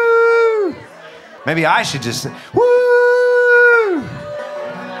 Woo. Maybe I should just say, woo.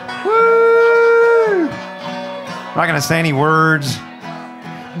 Woo. I'm not gonna say any words.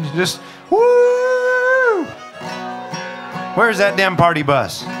 Just woo. Where's that damn party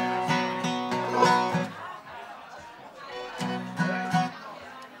bus? Now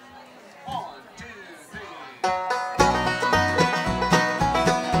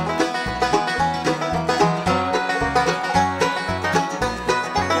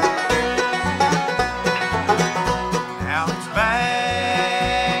it's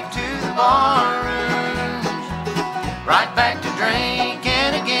back to the barroom, right back to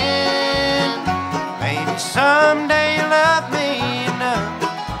drinking again. Maybe someday you'll love me enough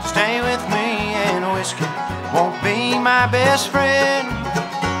to stay with me, and whiskey won't be my best friend.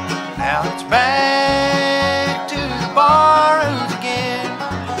 Now it's back to the barrooms again.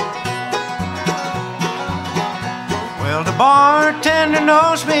 Well, the bartender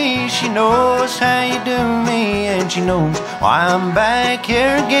knows me, she knows how you do me, and she knows why I'm back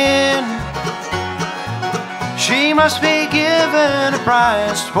here again. She must be given a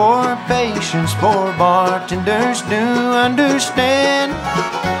price for her patience, poor bartenders do understand.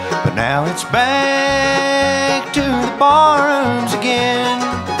 But now it's back to the barrooms again.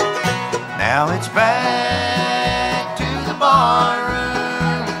 Now it's back to the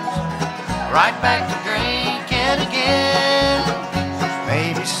barrooms, right back to drinking again.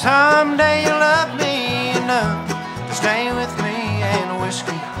 Maybe someday you'll love me enough to stay with me, and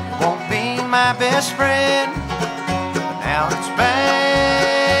whiskey won't be my best friend. But now it's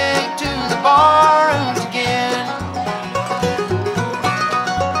back to the barrooms again.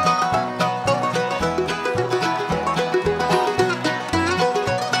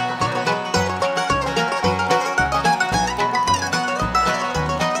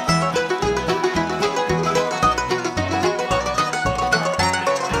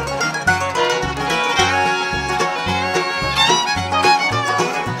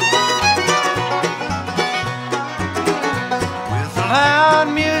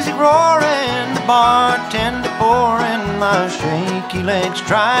 Roaring, the bartender pouring, my shaky legs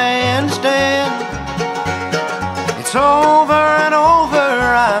trying to stand. It's over and over,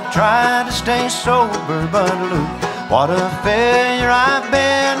 I've tried to stay sober, but look, what a failure I've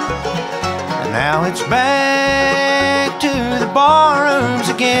been. And now it's back to the barrooms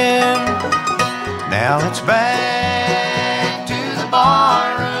again. Now it's back to the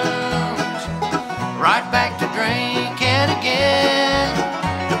barrooms, right back to drinking again.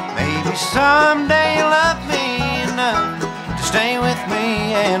 Someday you'll love me enough to stay with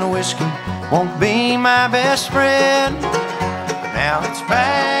me, and whiskey won't be my best friend. But now it's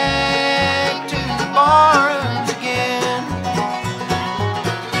back to the barrooms again.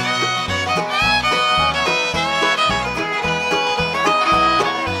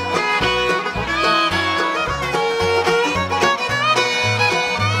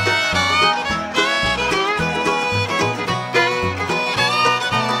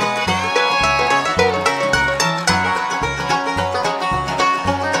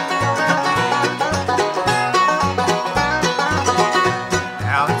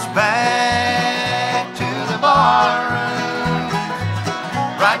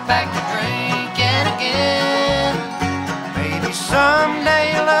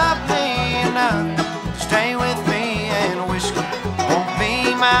 Someday you'll love me enough to stay with me, and whiskey won't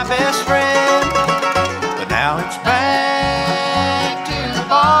be my best friend. But now it's back to the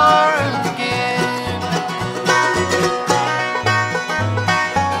barrooms again.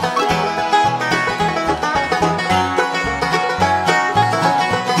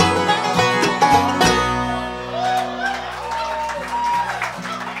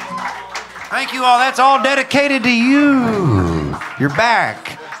 Thank you all. That's all dedicated to you. You're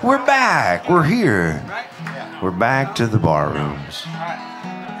back. We're back. We're here. We're back to the barrooms.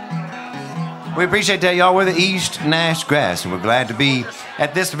 We appreciate that, y'all. We're the East Nash Grass, and we're glad to be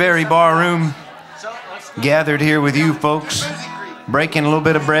at this very barroom, gathered here with you folks, breaking a little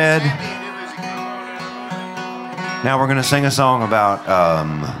bit of bread. Now we're going to sing a song about a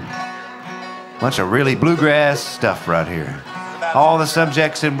bunch of really bluegrass stuff right here. All the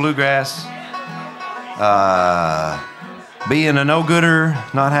subjects in bluegrass. Being a no-gooder,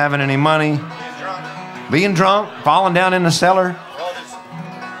 not having any money, being drunk, falling down in the cellar,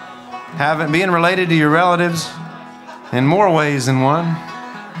 being related to your relatives, in more ways than one.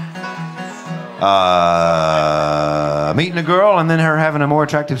 Meeting a girl and then her having a more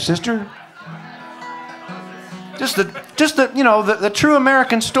attractive sister. Just the true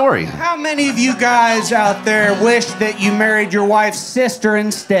American story. How many of you guys out there wish that you married your wife's sister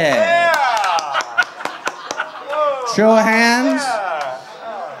instead? Yeah. Show of hands.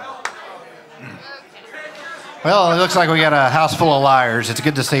 Well, it looks like we got a house full of liars. It's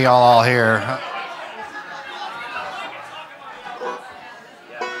good to see y'all all here.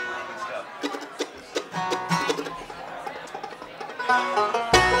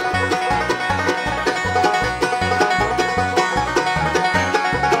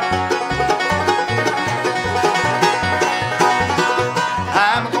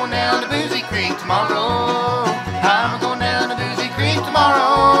 I'm going down to Boozy Creek tomorrow. I'm going down to Boozy Creek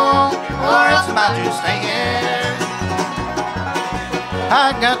tomorrow, or else I might just stay here.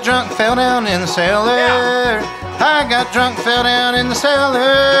 I got drunk, fell down in the cellar. I got drunk, fell down in the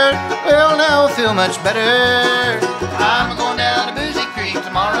cellar. Well, now I feel much better. I'm going down to Boozy Creek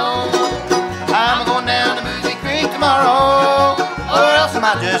tomorrow. I'm going down to Boozy Creek tomorrow, or else I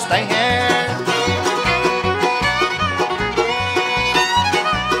might just stay here.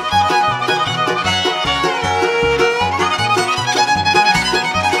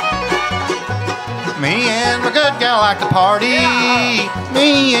 Me and my good gal like to party.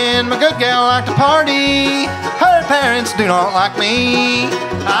 Me and my good gal like to party. Her parents do not like me.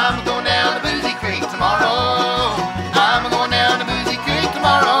 I'm going down to Boozy Creek tomorrow. I'm going down to Boozy Creek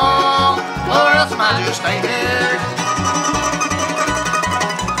tomorrow, or else I might just stay here.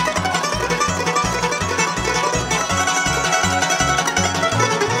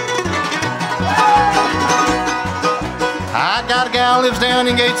 I got a gal lives down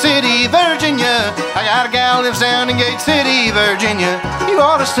in Gate City, Virginia. I got a gal lives down in Gate City, Virginia. You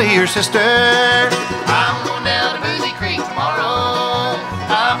ought to see her sister. I'm going down to Boozy Creek tomorrow.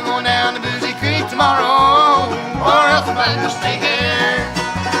 I'm going down to Boozy Creek tomorrow, or else I might just stay here.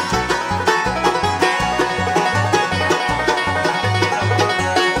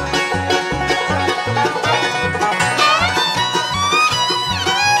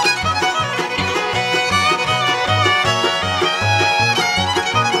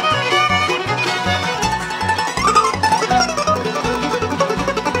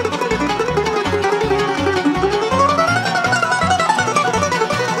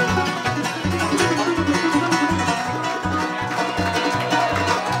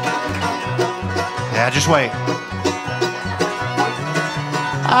 Yeah, just wait.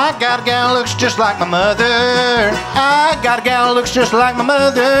 I got a gal looks just like my mother. I got a gal looks just like my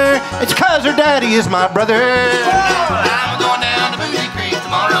mother. It's 'cause her daddy is my brother. I'm going down to Boozy Creek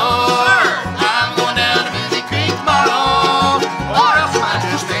tomorrow. I'm going down to Boozy Creek tomorrow, or else I might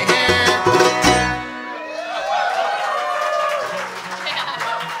just stay here.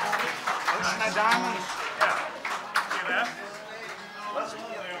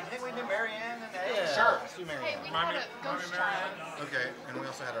 Okay, and we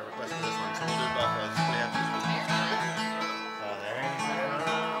also had a request for this one, so we'll do both those. We have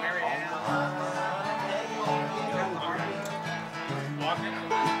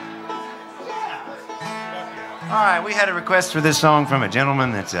All right, we had a request for this song from a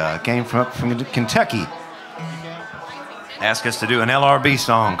gentleman that came from Kentucky. Asked us to do an LRB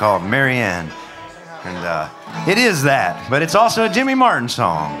song called Marianne. And it is that, but it's also a Jimmy Martin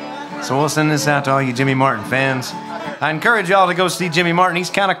song. So we'll send this out to all you Jimmy Martin fans. I encourage y'all to go see Jimmy Martin. He's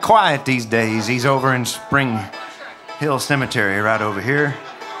kind of quiet these days. He's over in Spring Hill Cemetery right over here,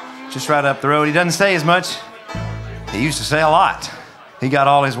 just right up the road. He doesn't say as much. He used to say a lot. He got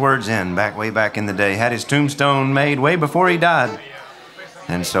all his words in way back in the day. Had his tombstone made way before he died.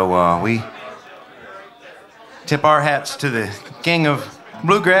 And so we tip our hats to the king of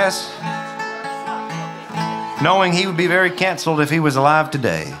bluegrass, knowing he would be very canceled if he was alive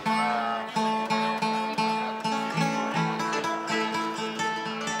today.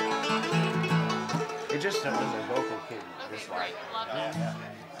 It just was a vocal kid, just like.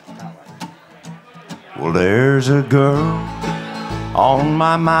 Well, there's a girl on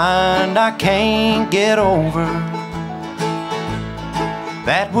my mind I can't get over,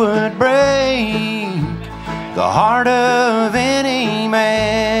 that would break the heart of any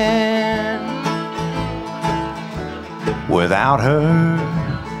man. Without her,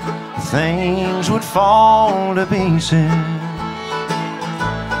 things would fall to pieces.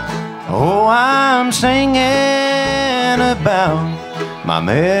 Oh, I'm singing about my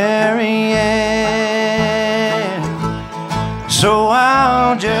Marianne. So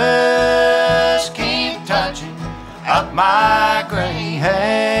I'll just keep touching up my gray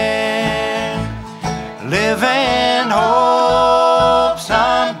hair, live and hope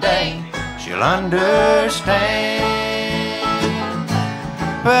she'll understand.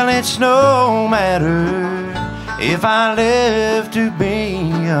 Well, it's no matter if I live to be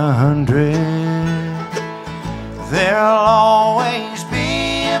 100. There'll always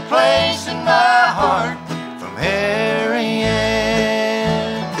be a place in my heart for Harriet.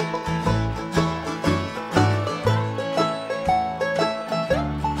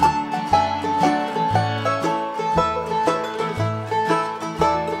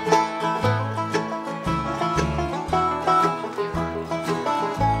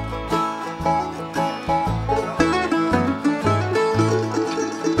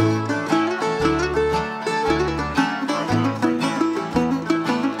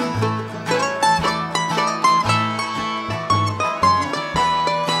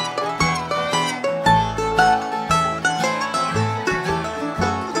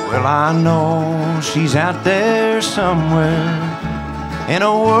 Well, I know she's out there somewhere in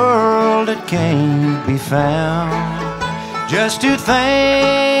a world that can't be found. Just to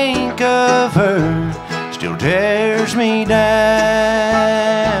think of her still tears me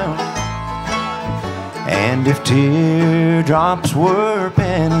down. And if teardrops were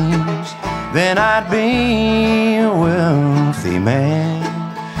pennies, then I'd be a wealthy man.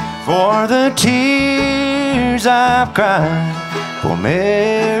 For the tears I've cried for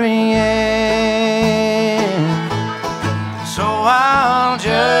Mary Ann. So I'll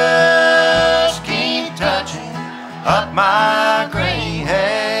just keep touching up my gray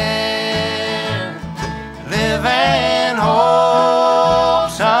hair, live and hope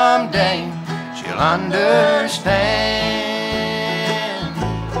someday she'll understand.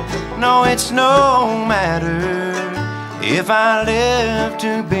 No, it's no matter if I live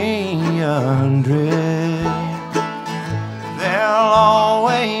to be 100. There'll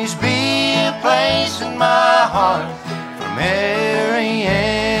always be a place in my heart for Mary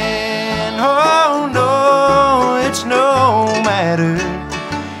Ann. Oh no, it's no matter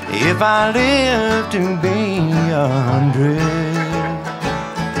if I live to be 100.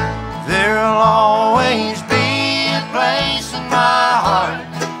 There'll always be a place in my heart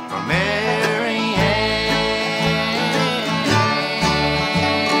for Mary Ann.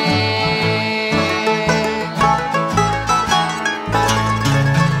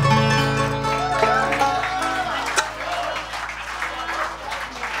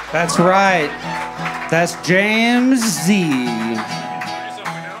 That's right. That's James Z.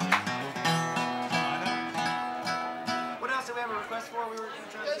 What else did we have a request for? We were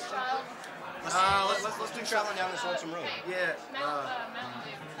trying to let's do traveling down this lonesome road. Yeah.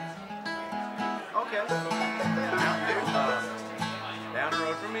 Okay. Down the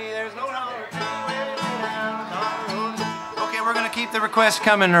road from me, there's no holler. Okay, we're gonna keep the requests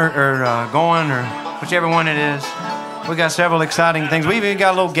coming or going or whichever one it is. We got several exciting things. We've even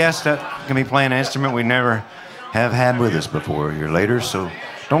got a little guest that can be playing an instrument we never have had with us before a year later, so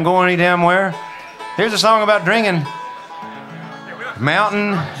don't go any damn where. Here's a song about drinking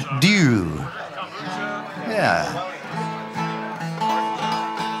Mountain Dew. Yeah.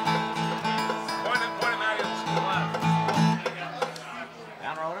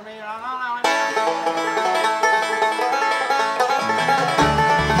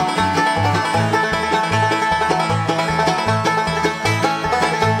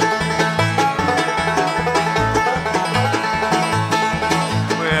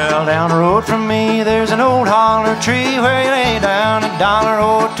 Down the road from me, there's an old holler tree where you lay down $1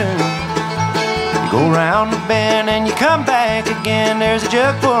 or two. You go round the bend and you come back again. There's a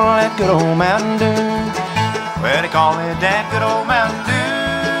jug full of that good old Mountain Dew. Well, they call it that good old Mountain Dew,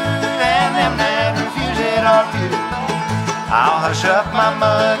 and them that refuse it are few. I'll hush up my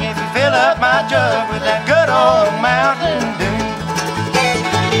mug if you fill up my jug with that good old Mountain Dew.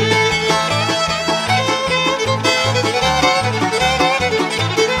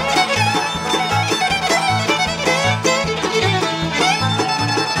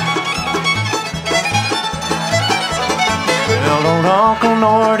 Old Uncle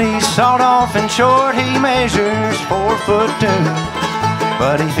Nord, he's sawed off and short, he measures 4'2".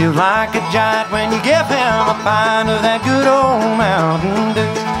 But he feels like a giant when you give him a pint of that good old Mountain Dew.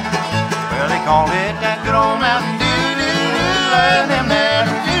 Well, they call it that good old Mountain Dew, and them that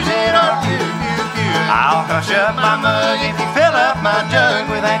refuse it are few. I'll hush up my mug if you fill up my jug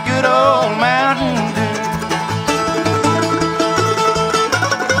with that good old Mountain Dew.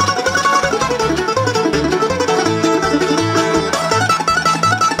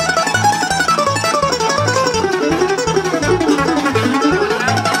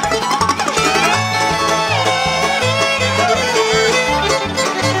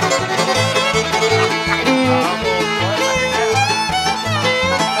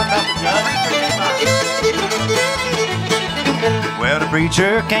 But a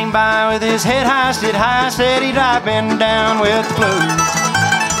preacher came by with his head high, stood high, said he'd been down with the flu.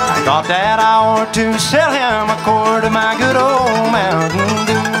 I thought that I ought to sell him a quart of my good old Mountain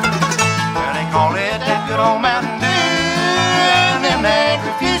Dew. Well, they call it that good old Mountain Dew, and them that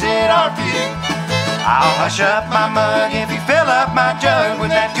refuse it are few. I'll hush up my mug if you fill up my jug with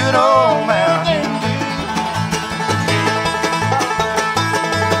that good old Mountain Dew.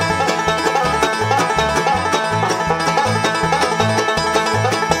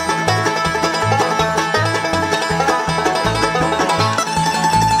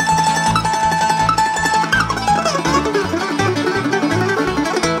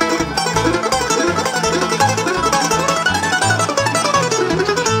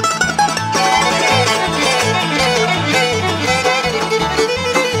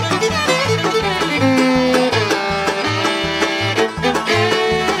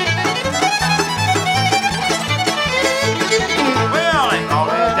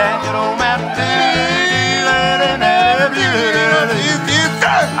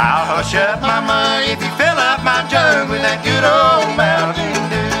 Hush up my mug if you fill up my jug with that good old Mountain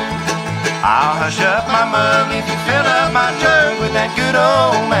Dew. I'll hush up my mug if you fill up my jug with that good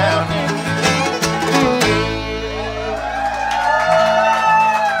old Mountain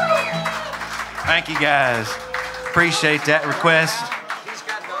Dew. Thank you guys. Appreciate that request.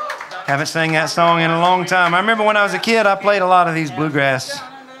 Haven't sang that song in a long time. I remember when I was a kid, I played a lot of these bluegrass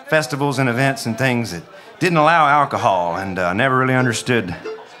festivals and events and things that didn't allow alcohol, and I never really understood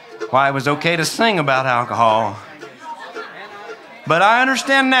why it was okay to sing about alcohol. But I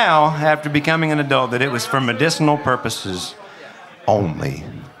understand now, after becoming an adult, that it was for medicinal purposes only.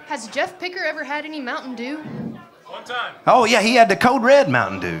 Has Jeff Picker ever had any Mountain Dew? One time. Oh, yeah, he had the Code Red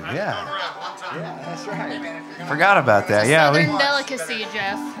Mountain Dew. Yeah. Yeah, that's right. Forgot about that. Yeah, Southern delicacy,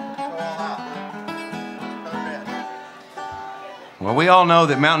 Jeff. Well, we all know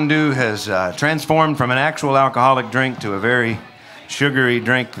that Mountain Dew has transformed from an actual alcoholic drink to a very sugary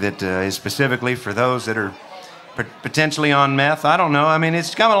drink that is specifically for those that are potentially on meth. I don't know. I mean,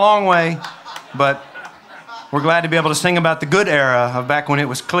 it's come a long way, but we're glad to be able to sing about the good era of back when it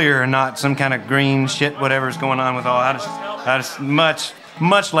was clear and not some kind of green shit, whatever's going on with all that. It's much,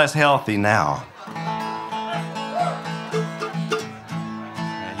 much less healthy now.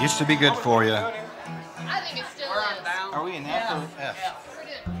 It used to be good for you. I think it still is. Are we in F or F? We're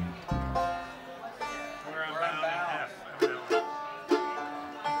good. We're on bound in half.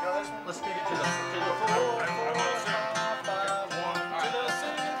 Let's take it to the 4-4-5-5-1.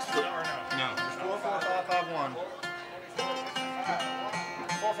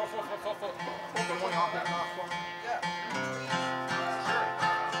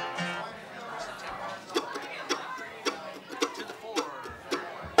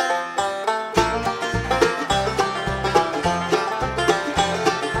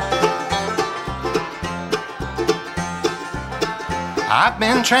 I've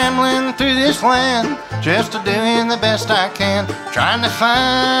been trambling through this land, just doing the best I can, trying to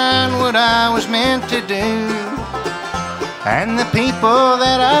find what I was meant to do. And the people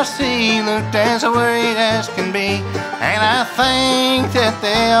that I see looked as worried as can be, and I think that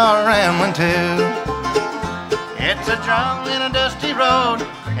they are rambling too. It's a drum and a dusty road,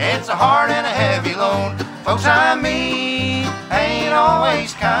 it's a hard and a heavy load. Folks I meet ain't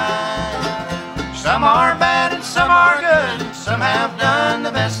always kind. Some are bad and some are good. Some have done the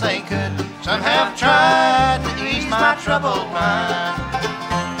best they could. Some have tried to ease my troubled mind.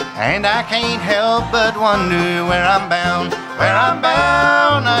 And I can't help but wonder where I'm bound. Where I'm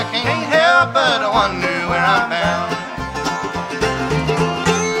bound, I can't help but wonder where I'm bound.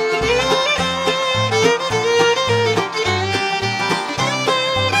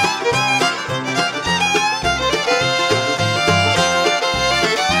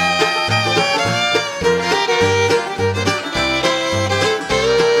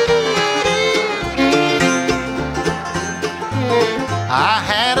 I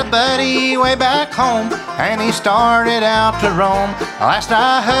had a buddy way back home, and he started out to roam. Last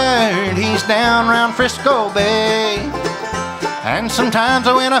I heard, he's down round Frisco Bay. And sometimes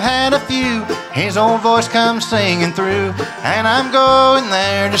when I've had a few, his old voice comes singing through, and I'm going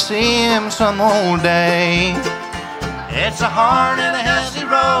there to see him some old day. It's a hard and a heavy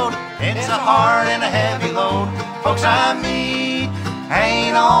road, it's a hard and a heavy load. Folks I meet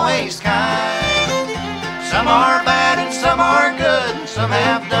ain't always kind. Some are bad and some are good. Some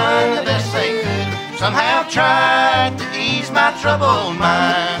have done the best they could. Some have tried to ease my troubled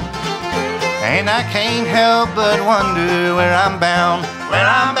mind. And I can't help but wonder where I'm bound. Where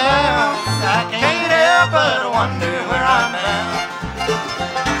I'm bound, I can't help but wonder where I'm bound.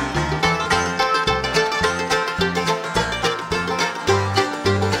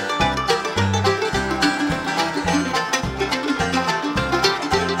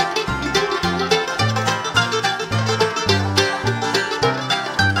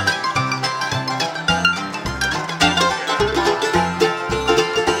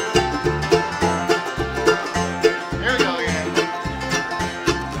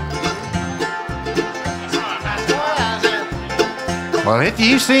 Well, if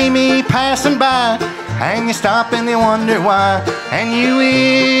you see me passing by and you stop and you wonder why, and you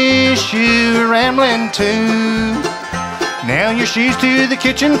wish you were rambling too, nail your shoes to the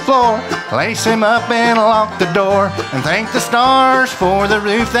kitchen floor, lace them up and lock the door, and thank the stars for the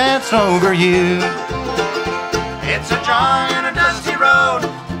roof that's over you. It's a dry and a dusty road,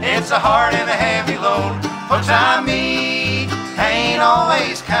 it's a hard and a heavy load. Folks I meet ain't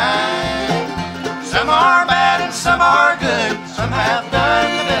always kind. Some are bad and some are good, some have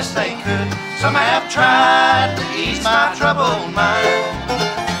done the best they could, some have tried to ease my troubled mind.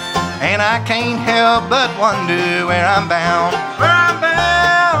 And I can't help but wonder where I'm bound. Where I'm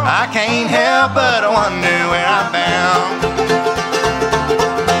bound. I can't help but wonder where I'm bound.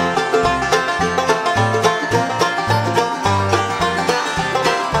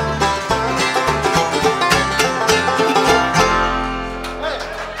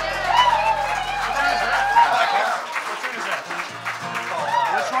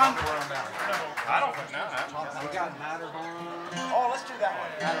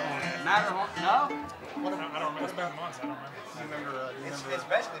 It's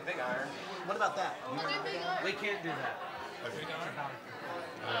basically Big Iron. What about that? We can't do that. Let's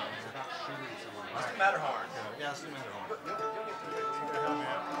do Matterhorn. Yeah, let's do Matterhorn. You'll get to help me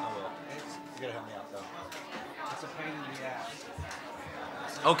out. I will. You gotta help me out, though. It's a pain in the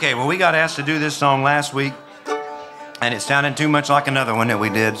ass. Okay, well, we got asked to do this song last week, and it sounded too much like another one that we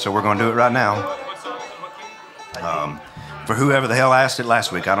did, so we're going to do it right now. For whoever the hell asked it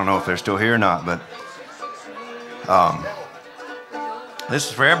last week. I don't know if they're still here or not, but this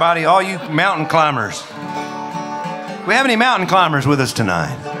is for everybody, all you mountain climbers. Do we have any mountain climbers with us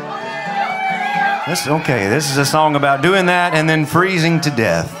tonight? This is a song about doing that and then freezing to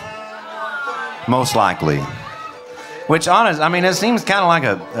death, most likely. Which, honest, I mean, it seems kind of like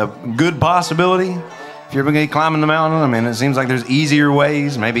a good possibility. If you're going to be climbing the mountain, I mean, it seems like there's easier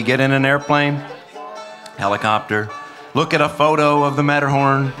ways. Maybe get in an airplane, helicopter, look at a photo of the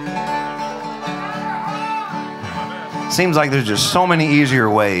Matterhorn. Seems like there's just so many easier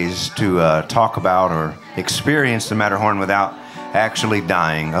ways to talk about or experience the Matterhorn without actually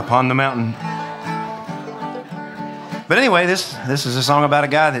dying upon the mountain. But anyway, this is a song about a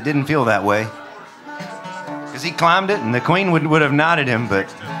guy that didn't feel that way. Because he climbed it, and the Queen would have knighted him, but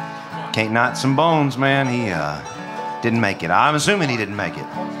can't knight some bones, man. He didn't make it. I'm assuming he didn't make it.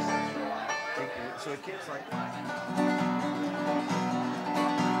 So it gets like...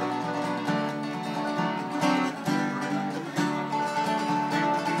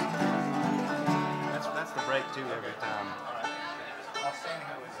 That's the break, too, every time. I'll stand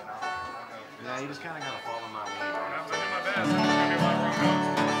here with you. Yeah, you just kind of got to follow my lead. I'm doing my best. There's going to be a lot of wrong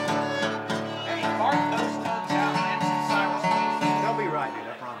notes. Hey, mark those notes out and some Cyrus, please. They'll be right, dude,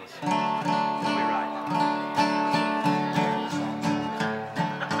 I promise. They'll be right.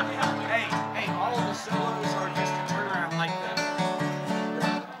 Hey, all of the solos are just a turnaround like the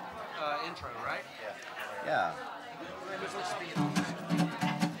intro, right? Yeah.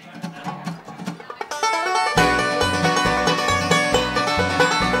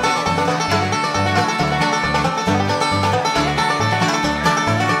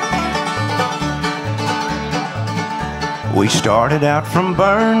 We started out from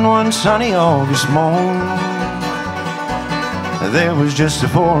Bern one sunny August morn. There was just the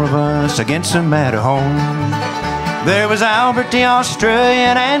four of us against the Matterhorn. There was Albert the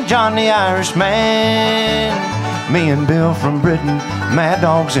Australian and John the Irishman, me and Bill from Britain, mad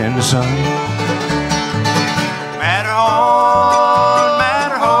dogs in the sun. Matterhorn,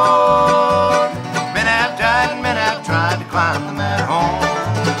 Matterhorn, men have died and men have tried to climb the Matterhorn,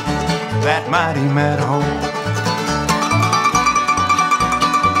 that mighty Matterhorn.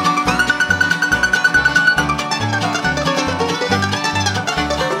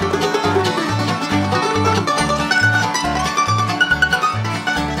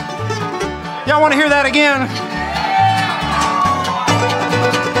 Y'all want to hear that again?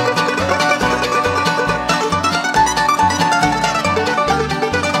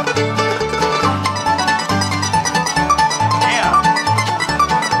 Yeah.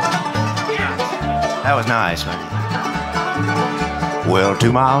 That was nice, man. Well,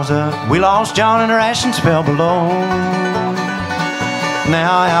 2 miles up, we lost John and the rations fell below.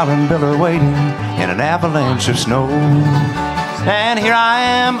 Now Al and Bill are waiting in an avalanche of snow. And here I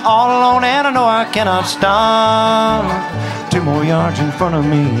am, all alone, and I know I cannot stop. 2 more yards in front of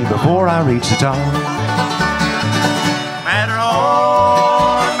me before I reach the top.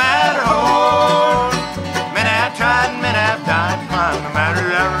 Matterhorn, Matterhorn, men have tried and men have died to climb the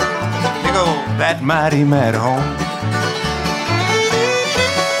Matterhorn. Here go that mighty Matterhorn.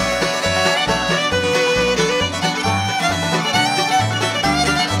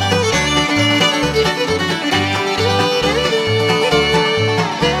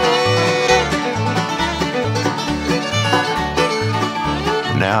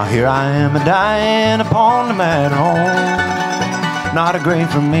 Here I am a-dying upon the Matterhorn. Not a grave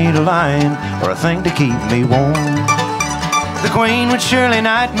for me to lie in, or a thing to keep me warm. The Queen would surely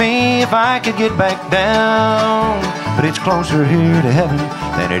knight me if I could get back down, but it's closer here to heaven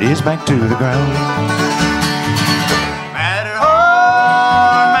than it is back to the ground.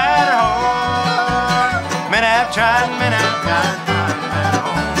 Matterhorn, Matterhorn, men have tried, men have tried,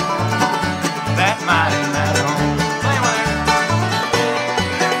 Matterhorn, that mighty Matterhorn.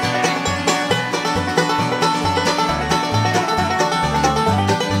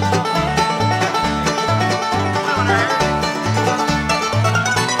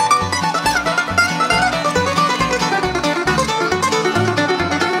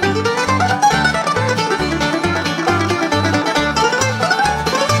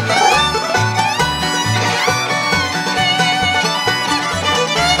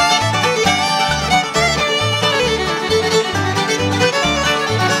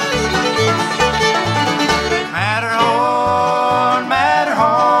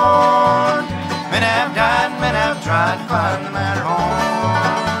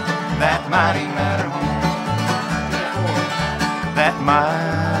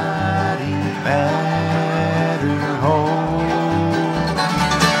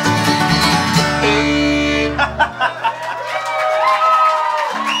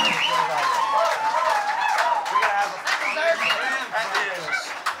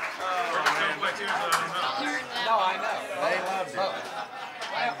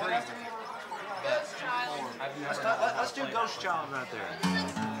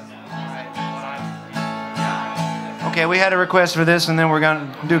 Okay, we had a request for this, and then we're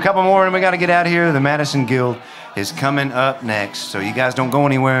going to do a couple more, and we got to get out of here. The Madison Guild is coming up next, so you guys don't go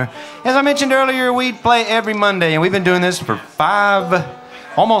anywhere. As I mentioned earlier, we play every Monday, and we've been doing this for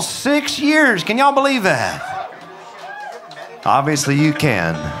almost 6 years. Can y'all believe that? Obviously, you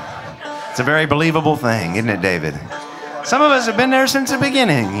can. It's a very believable thing, isn't it, David? Some of us have been there since the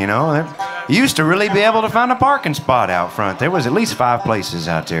beginning, you know. You used to really be able to find a parking spot out front. There was at least 5 places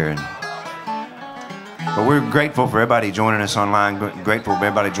out there. But we're grateful for everybody joining us online, grateful for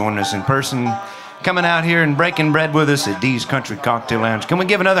everybody joining us in person, coming out here and breaking bread with us at Dee's Country Cocktail Lounge. Can we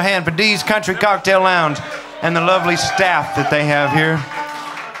give another hand for Dee's Country Cocktail Lounge and the lovely staff that they have here?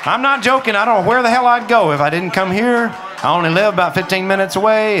 I'm not joking. I don't know where the hell I'd go if I didn't come here. I only live about 15 minutes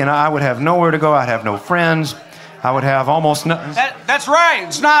away, and I would have nowhere to go. I'd have no friends. I would have almost no... That's right.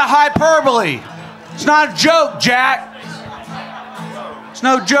 It's not hyperbole. It's not a joke, Jack. It's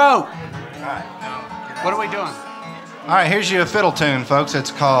no joke. What are we doing? All right, here's you a fiddle tune, folks. It's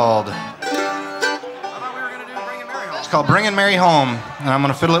called Bringin' Mary Home, and I'm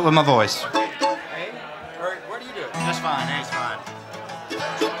going to fiddle it with my voice. Where do you do it? Just fine. Hey, it's fine.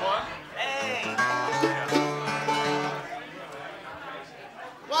 Hey.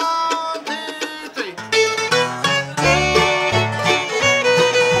 1, 2, 3.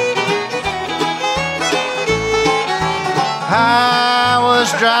 I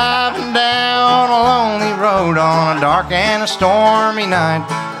was driving down a lonely road on a dark and a stormy night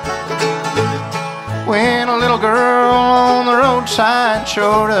when a little girl on the roadside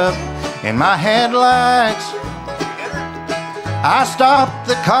showed up in my headlights. I stopped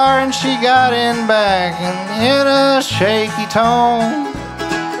the car and she got in back and in a shaky tone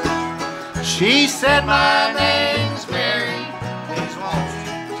she said, "My name's Mary, please won't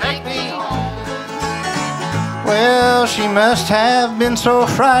you take me home?" Well, she must have been so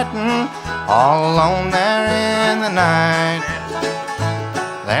frightened all alone there in the night.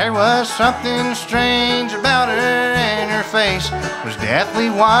 There was something strange about her, and her face was deathly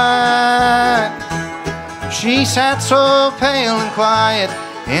white. She sat so pale and quiet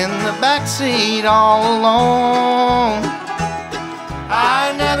in the back seat all alone.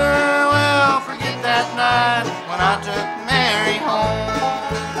 I never will forget that night when I took Mary home.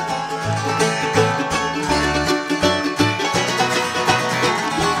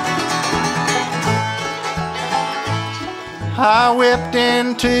 I whipped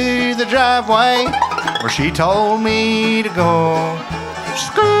into the driveway where she told me to go.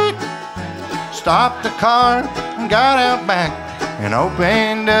 Scoot! Stopped the car and got out back and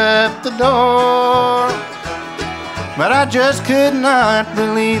opened up the door. But I just could not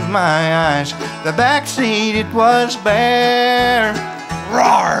believe my eyes. The back seat, it was bare.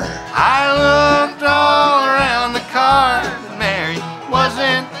 Roar! I looked all around the car, but Mary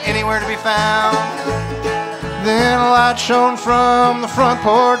wasn't anywhere to be found. Then a light shone from the front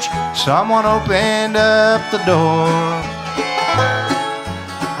porch. Someone opened up the door.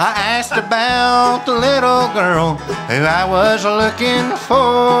 I asked about the little girl who I was looking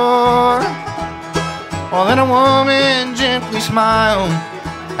for. Well, then a woman gently smiled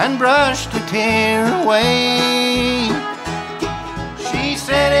and brushed a tear away. She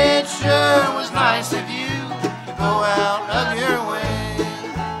said it sure was nice of you to go out of your way.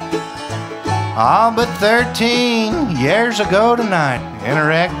 Ah, but 13 years ago tonight, in a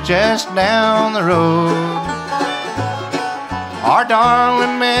wreck just down the road, our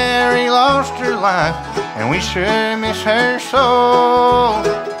darling Mary lost her life, and we sure miss her so.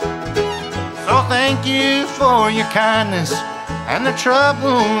 So thank you for your kindness and the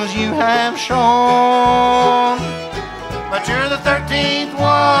troubles you have shown. But you're the 13th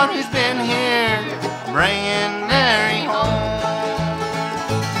one who's been here bringing Mary home.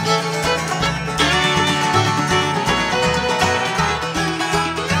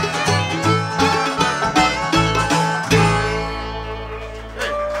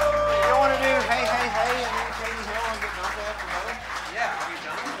 You want to do hey, hey, hey, and then Katie Hill and get dumped after another? Yeah, are we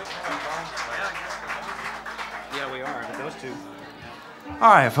done? Yeah, we are. Those two. All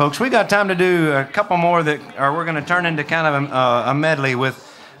right, folks, we got time to do a couple more that we're going to turn into kind of a medley with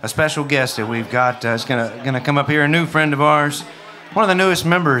a special guest that we've got. It's going to come up here, a new friend of ours, one of the newest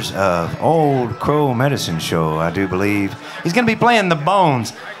members of Old Crow Medicine Show, I do believe. He's going to be playing the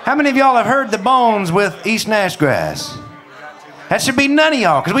Bones. How many of y'all have heard the Bones with East Nash Grass? That should be none of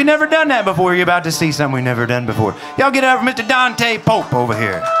y'all, because we've never done that before. You're about to see something we've never done before. Y'all get over Mr. Dante Pope over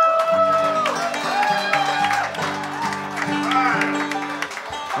here.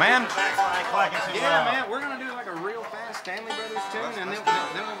 Man, yeah, man, we're gonna do like a real fast Stanley Brothers tune, and then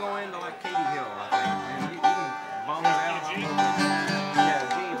we'll go into like Katie Hill, I think. And you can bong it out. Yeah,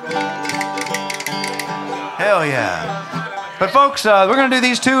 hell yeah! But folks, we're gonna do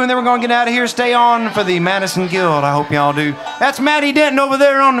these two, and then we're gonna get out of here. Stay on for the Madison Guild. I hope y'all do. That's Matty Denton over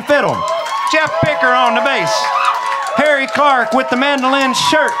there on the fiddle, Jeff Picker on the bass, Harry Clark with the mandolin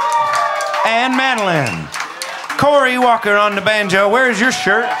shirt and mandolin. Corey Walker on the banjo. Where's your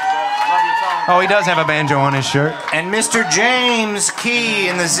shirt? Oh, he does have a banjo on his shirt. And Mr. James Key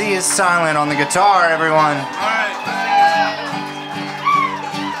in the Z is silent on the guitar, everyone.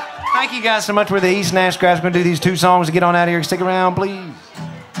 Thank you guys so much. We're the East Nash Grass. We're going to do these two songs to get on out of here. Stick around, please.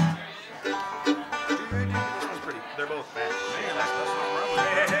 They're both fast. Man, that's what's wrong.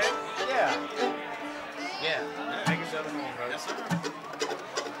 Yeah. Yeah. Take us out of home, brother. Yes, sir.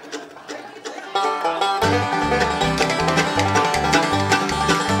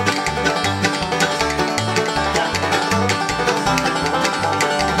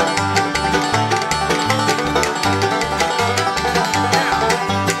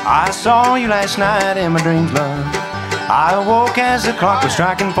 I saw you last night in my dreams, love. I awoke as the clock was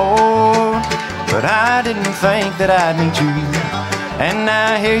striking 4, but I didn't think that I'd meet you. And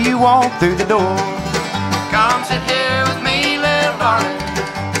now here you walk through the door. Come sit here with me, little darling,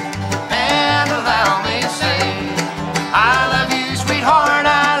 and allow me to say, I love you, sweetheart,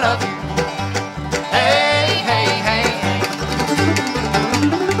 I love you. Hey, hey, hey, hey.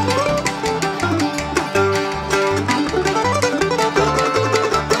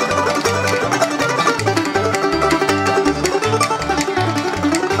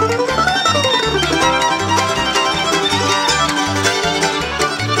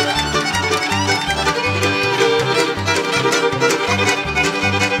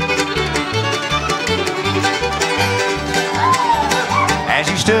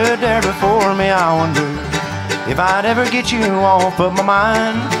 Stood there before me, I wondered if I'd ever get you off of my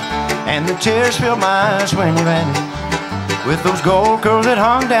mind. And the tears filled my eyes when you vanished with those gold curls that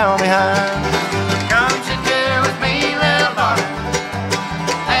hung down behind. Come sit here with me, little darling,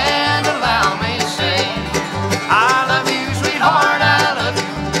 and allow me to say, I love you, sweetheart, I love you.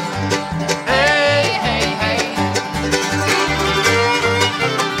 Hey, hey, hey.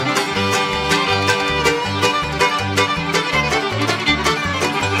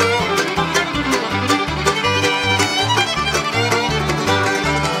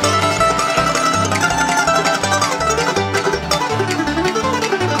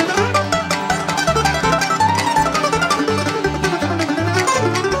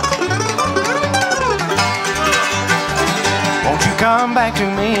 Come back to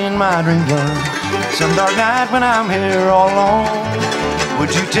me in my dreams, love. Some dark night when I'm here all alone,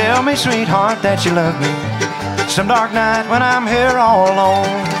 would you tell me, sweetheart, that you love me? Some dark night when I'm here all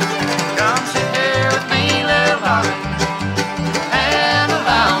alone. Come sit here with me, little darling, and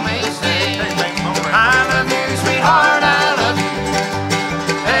allow me to say, I love you, sweetheart, I love you.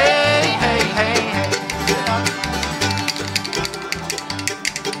 Hey, hey, hey, hey.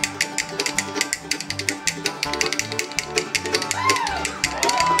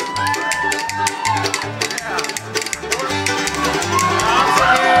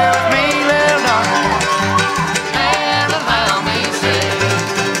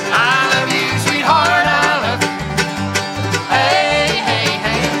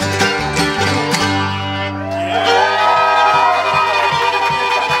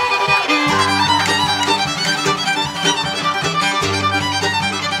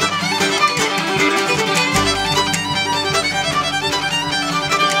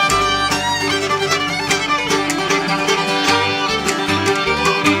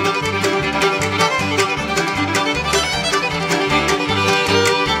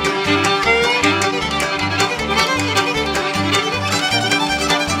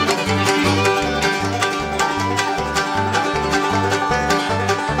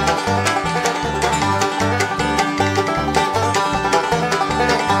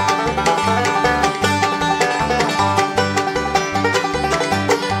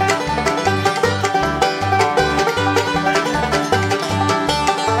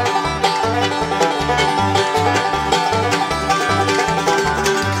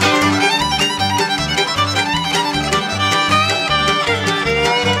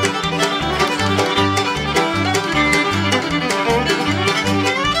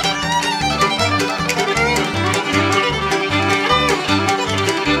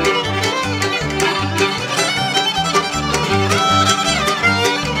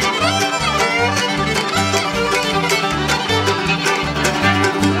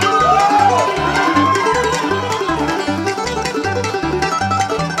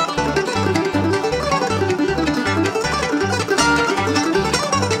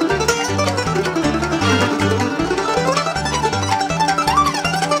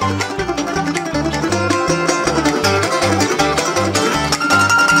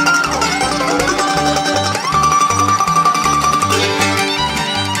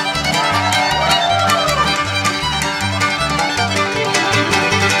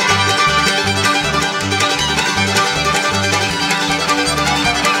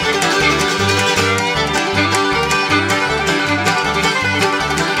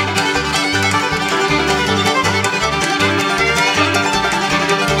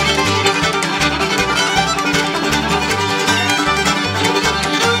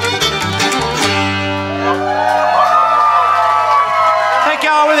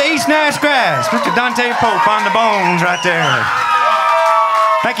 East Nash Grass. Mr. Dante Pope on the bones right there.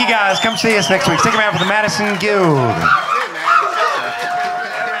 Thank you guys. Come see us next week. Stick around for the Madison Guild.